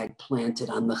flag planted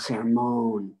on the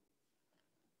Hermon.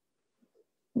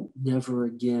 Never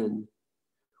again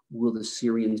will the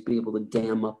Syrians be able to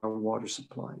dam up our water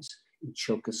supplies and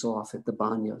choke us off at the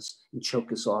Banyas and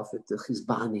choke us off at the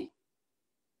Chizbani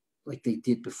like they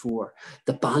did before.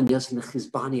 The Banyas and the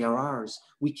Chizbani are ours.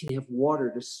 We can have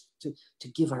water to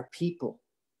give our people.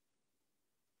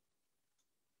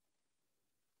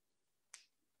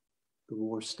 The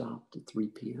war stopped at 3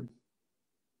 p.m.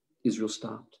 Israel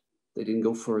stopped. They didn't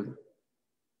go further.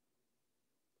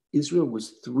 Israel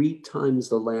was 3 times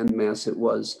the landmass it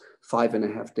was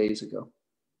 5.5 days ago.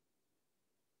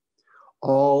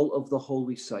 All of the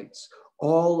holy sites,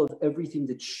 all of everything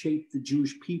that shaped the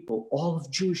Jewish people, all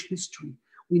of Jewish history,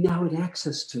 we now had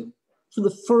access to. For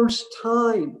the first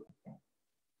time,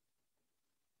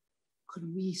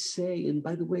 could we say, and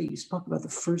by the way, you spoke about the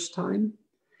first time,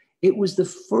 it was the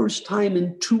first time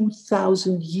in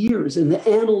 2,000 years in the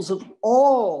annals of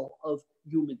all of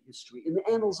human history, in the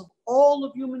annals of all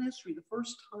of human history, the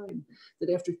first time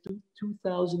that after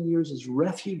 2,000 years as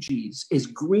refugees, as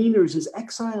greeners, as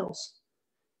exiles,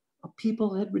 a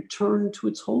people had returned to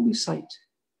its holy site.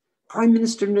 Prime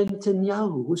Minister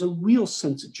Netanyahu was a real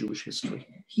sense of Jewish history.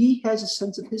 He has a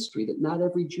sense of history that not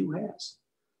every Jew has.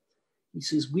 He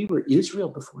says, we were Israel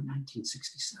before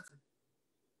 1967,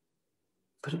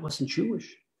 but it wasn't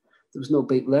Jewish. There was no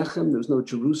Beit Lechem, there was no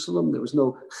Jerusalem, there was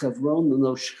no Hebron,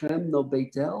 no Shechem, no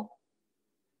Beit El.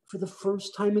 For the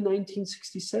first time in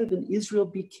 1967, Israel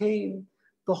became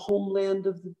the homeland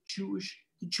of the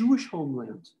Jewish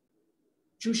homeland.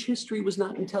 Jewish history was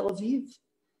not in Tel Aviv.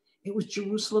 It was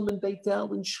Jerusalem and Beit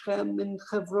El and Shechem and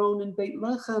Hebron and Beit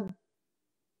Lechem.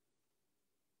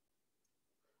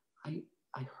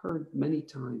 I heard many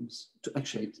times,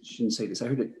 actually I shouldn't say this, I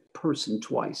heard a person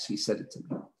twice, he said it to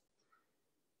me.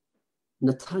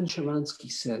 Natan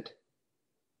Sharansky said,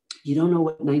 you don't know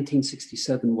what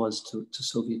 1967 was to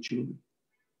Soviet Jewry.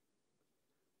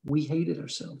 We hated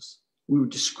ourselves. We were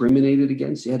discriminated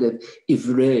against. You had to have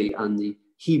Ivrei on the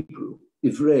Hebrew,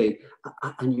 Ivrei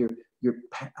on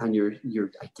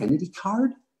your identity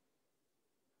card.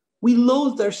 We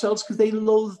loathed ourselves because they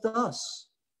loathed us.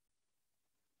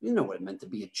 You didn't know what it meant to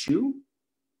be a Jew.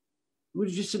 It would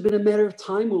have just been a matter of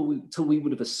time until we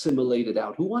would have assimilated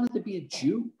out. Who wanted to be a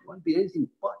Jew? Who wanted to be anything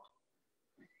but?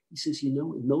 He says, you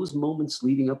know, in those moments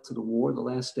leading up to the war, the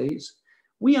last days,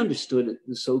 we understood it,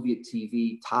 the Soviet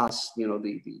TV, TASS, you know,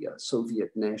 the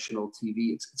Soviet national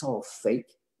TV, it's all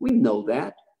fake. We know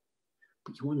that.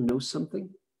 But you want to know something?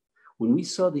 When we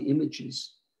saw the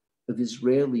images of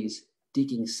Israelis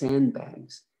digging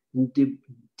sandbags and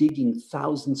digging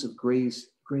thousands of graves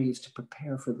to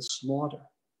prepare for the slaughter,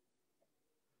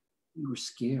 we were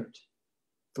scared.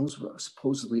 Those were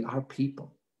supposedly our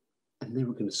people, and they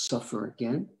were going to suffer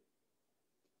again.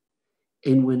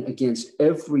 And when against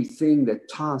everything that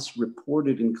TASS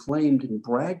reported and claimed and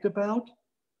bragged about,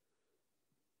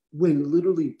 when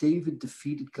literally David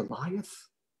defeated Goliath,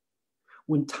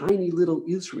 when tiny little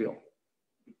Israel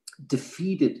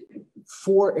defeated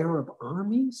 4 Arab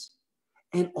armies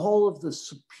and all of the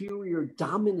superior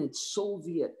dominant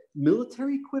Soviet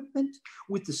military equipment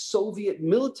with the Soviet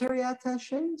military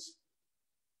attaches,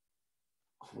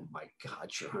 oh my God,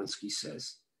 Sharansky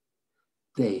says,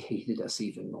 they hated us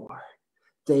even more.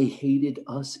 They hated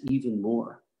us even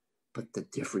more. But the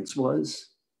difference was,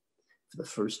 for the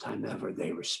first time ever,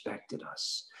 they respected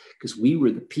us because we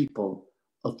were the people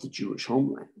of the Jewish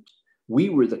homeland. We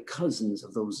were the cousins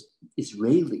of those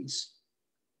Israelis.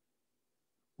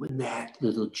 When that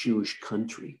little Jewish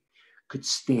country could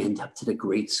stand up to the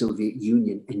great Soviet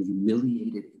Union and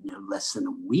humiliate it in less than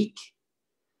a week,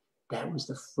 that was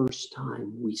the first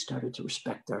time we started to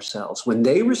respect ourselves. When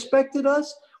they respected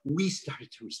us, we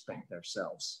started to respect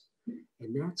ourselves.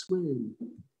 And that's when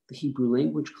the Hebrew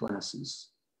language classes,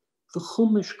 the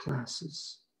Chumash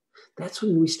classes, that's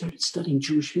when we started studying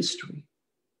Jewish history.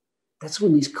 That's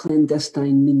when these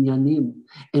clandestine minyanim,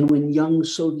 and when young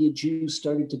Soviet Jews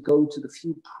started to go to the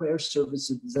few prayer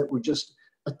services that were just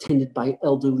attended by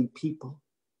elderly people,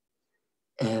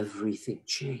 everything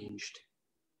changed.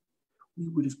 We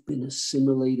would have been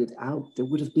assimilated out. There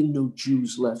would have been no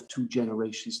Jews left 2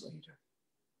 generations later.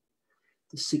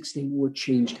 The 6-Day War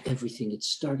changed everything. It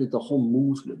started the whole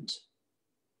movement.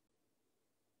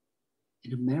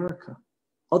 In America,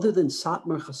 other than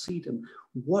Satmar Hasidim,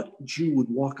 what Jew would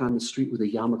walk on the street with a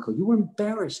yarmulke? You were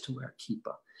embarrassed to wear a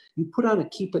kippah. You put on a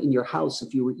kippah in your house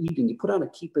if you were eating. You put on a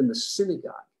kippah in the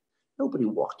synagogue. Nobody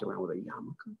walked around with a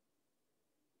yarmulke.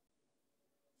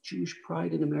 Jewish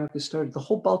pride in America started. The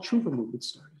whole Baal Tshuva movement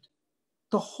started.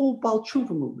 The whole Baal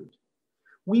Tshuva movement.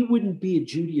 We wouldn't be a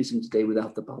Judaism today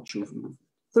without the Baal Tshuva movement.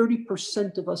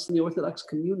 30% of us in the Orthodox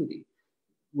community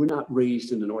were not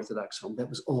raised in an Orthodox home. That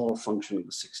was all a function of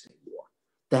the 6-Day War.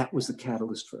 That was the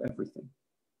catalyst for everything.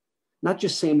 Not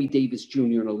just Sammy Davis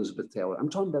Jr. and Elizabeth Taylor. I'm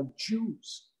talking about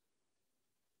Jews.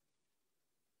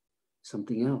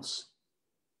 Something else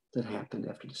that happened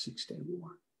after the 6-Day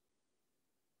War.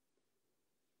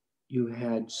 You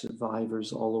had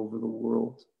survivors all over the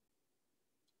world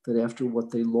that after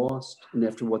what they lost and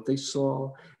after what they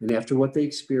saw and after what they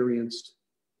experienced,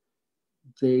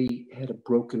 they had a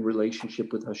broken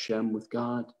relationship with Hashem, with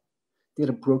God. They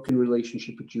had a broken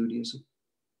relationship with Judaism.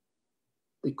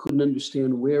 They couldn't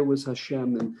understand where was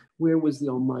Hashem and where was the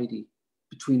Almighty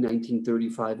between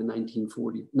 1935 and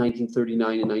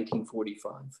 1939 and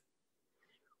 1945.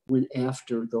 When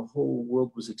after the whole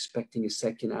world was expecting a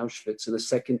second Auschwitz and a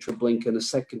second Treblinka and a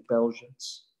second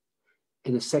Belzec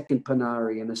and a second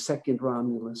Panari and a second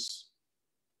Romulus,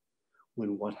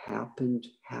 when what happened,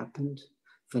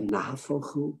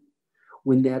 V'nafochu,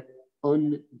 when that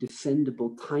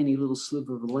undefendable tiny little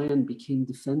sliver of land became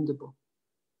defendable,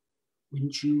 when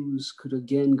Jews could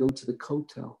again go to the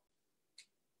Kotel,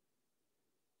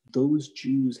 those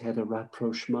Jews had a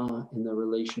rapprochement in their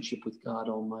relationship with God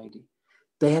Almighty.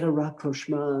 They had a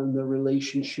rapprochement in their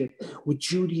relationship with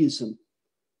Judaism.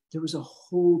 There was a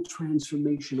whole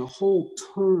transformation, a whole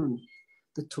turn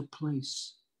that took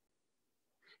place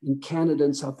in Canada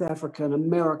and South Africa and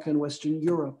America and Western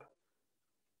Europe.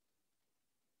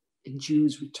 And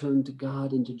Jews returned to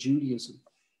God and to Judaism.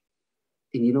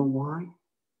 And you know why?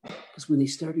 Because when they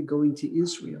started going to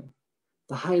Israel,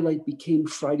 the highlight became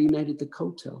Friday night at the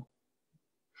Kotel.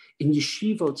 In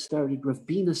Yeshivot started, Rav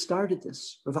Bina started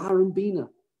this, Rav Aaron Bina.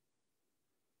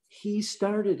 He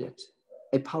started it.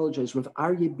 I apologize, Rav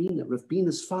Aryeh Bina, Rav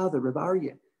Bina's father, Rav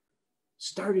Aryeh,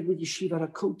 started with Yeshiva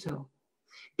at Kotel.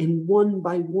 And one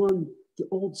by one, the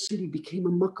old city became a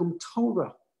Makom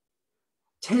Torah.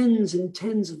 Tens and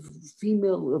tens of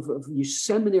female, of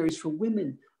seminaries for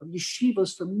women, of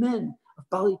yeshivas for men, of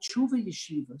Bali Tshuva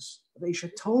yeshivas, of Esha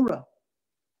Torah.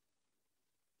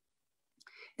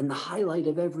 And the highlight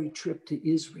of every trip to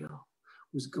Israel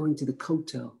was going to the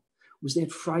Kotel, was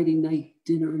that Friday night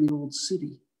dinner in the old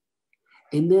city.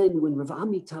 And then when Rav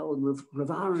Amital and Rav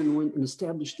Aaron went and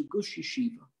established the Gush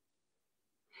Yeshiva,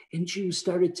 and Jews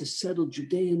started to settle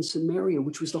Judea and Samaria,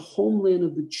 which was the homeland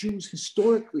of the Jews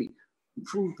historically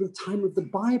from the time of the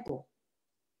Bible.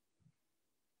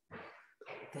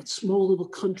 That small little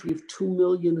country of 2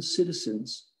 million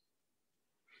citizens.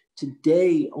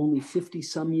 Today, only 50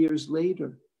 some years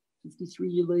later, 53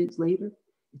 years later,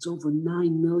 it's over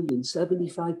 9 million,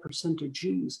 75% are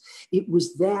Jews. It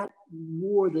was that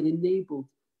war that enabled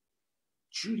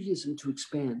Judaism to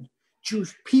expand,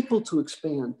 Jewish people to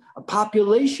expand, a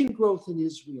population growth in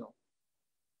Israel.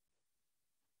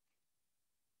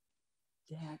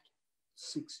 That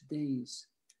 6 days,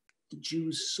 the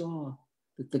Jews saw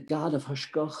that the God of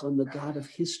Hashgacha and the God of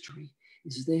history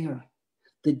is there.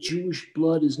 The Jewish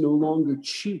blood is no longer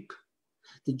cheap.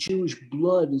 The Jewish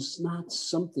blood is not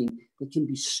something that can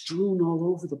be strewn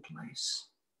all over the place.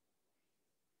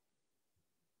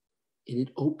 And it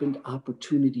opened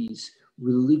opportunities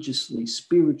religiously,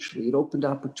 spiritually. It opened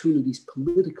opportunities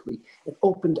politically. It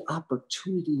opened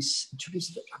opportunities in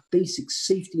terms of basic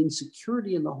safety and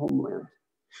security in the homeland.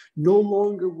 No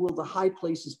longer will the high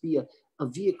places be a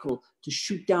vehicle to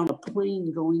shoot down a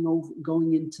plane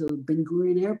going into Ben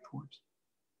Gurion Airport.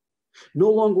 No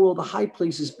longer will the high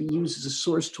places be used as a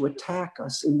source to attack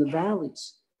us in the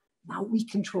valleys. Now we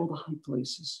control the high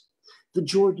places, the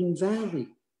Jordan Valley.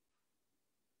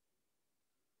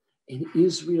 In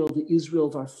Israel, the Israel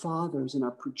of our fathers and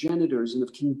our progenitors and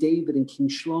of King David and King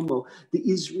Shlomo, the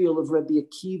Israel of Rabbi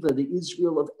Akiva, the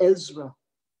Israel of Ezra.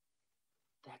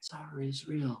 That's our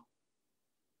Israel.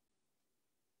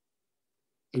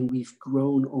 And we've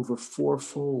grown over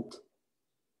fourfold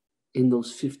in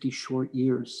those 50 short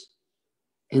years.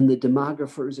 And the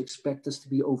demographers expect us to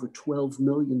be over 12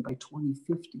 million by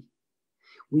 2050.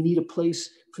 We need a place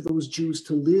for those Jews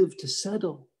to live, to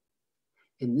settle.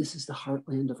 And this is the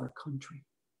heartland of our country.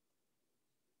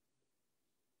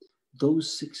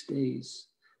 Those 6 days,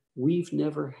 we've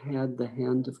never had the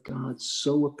hand of God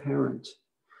so apparent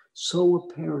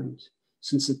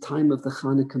since the time of the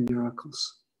Hanukkah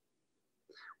miracles,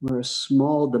 where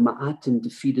the Ma'atim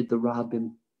defeated the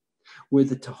Rabbim, where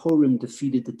the Tahorim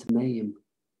defeated the Tameim.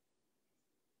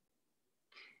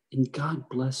 And God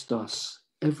blessed us,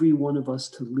 every one of us,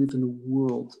 to live in a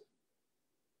world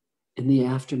in the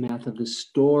aftermath of this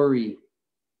story,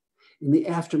 in the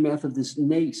aftermath of this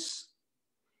nace,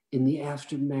 in the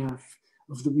aftermath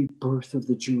of the rebirth of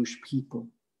the Jewish people.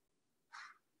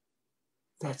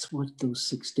 That's what those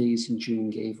 6 days in June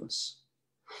gave us.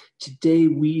 Today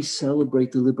we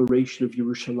celebrate the liberation of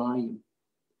Yerushalayim.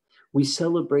 We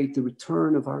celebrate the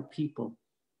return of our people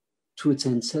to its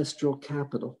ancestral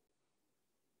capital,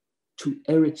 to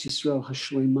Eretz Yisrael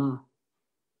Hashlema,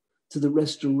 to the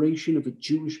restoration of a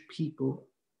Jewish people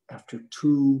after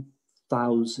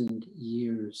 2,000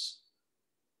 years.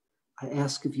 I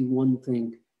ask of you one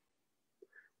thing.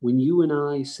 When you and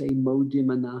I say Modim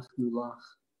Anachnu Lach,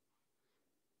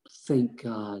 thank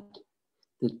God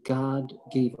that God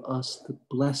gave us the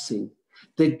blessing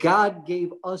that God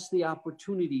gave us the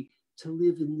opportunity to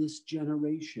live in this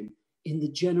generation, in the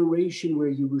generation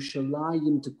where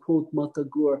Yerushalayim, to quote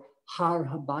Matagur, Har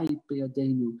Habayit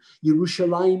B'Yadenu,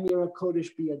 Yerushalayim Yer HaKodesh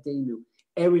B'Yadenu,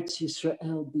 Eretz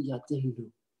Yisrael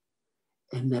B'Yadenu,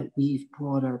 and that we've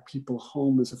brought our people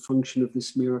home as a function of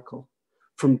this miracle,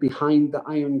 from behind the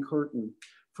Iron Curtain,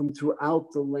 from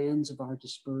throughout the lands of our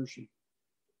dispersion.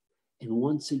 And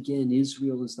once again,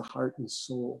 Israel is the heart and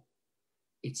soul.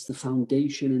 It's the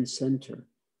foundation and center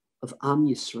of Am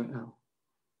Yisrael.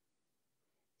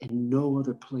 And no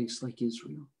other place like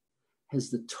Israel has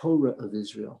the Torah of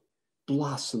Israel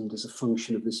blossomed as a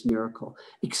function of this miracle,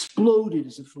 exploded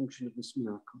as a function of this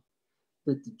miracle,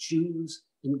 that the Jews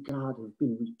and God have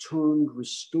been returned,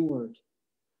 restored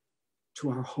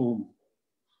to our home,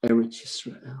 Eretz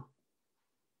Yisrael.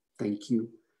 Thank you.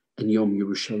 And Yom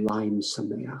Yerushalayim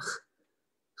Sameach,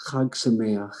 Chag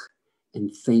Sameach,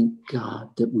 and thank God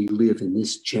that we live in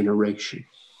this generation.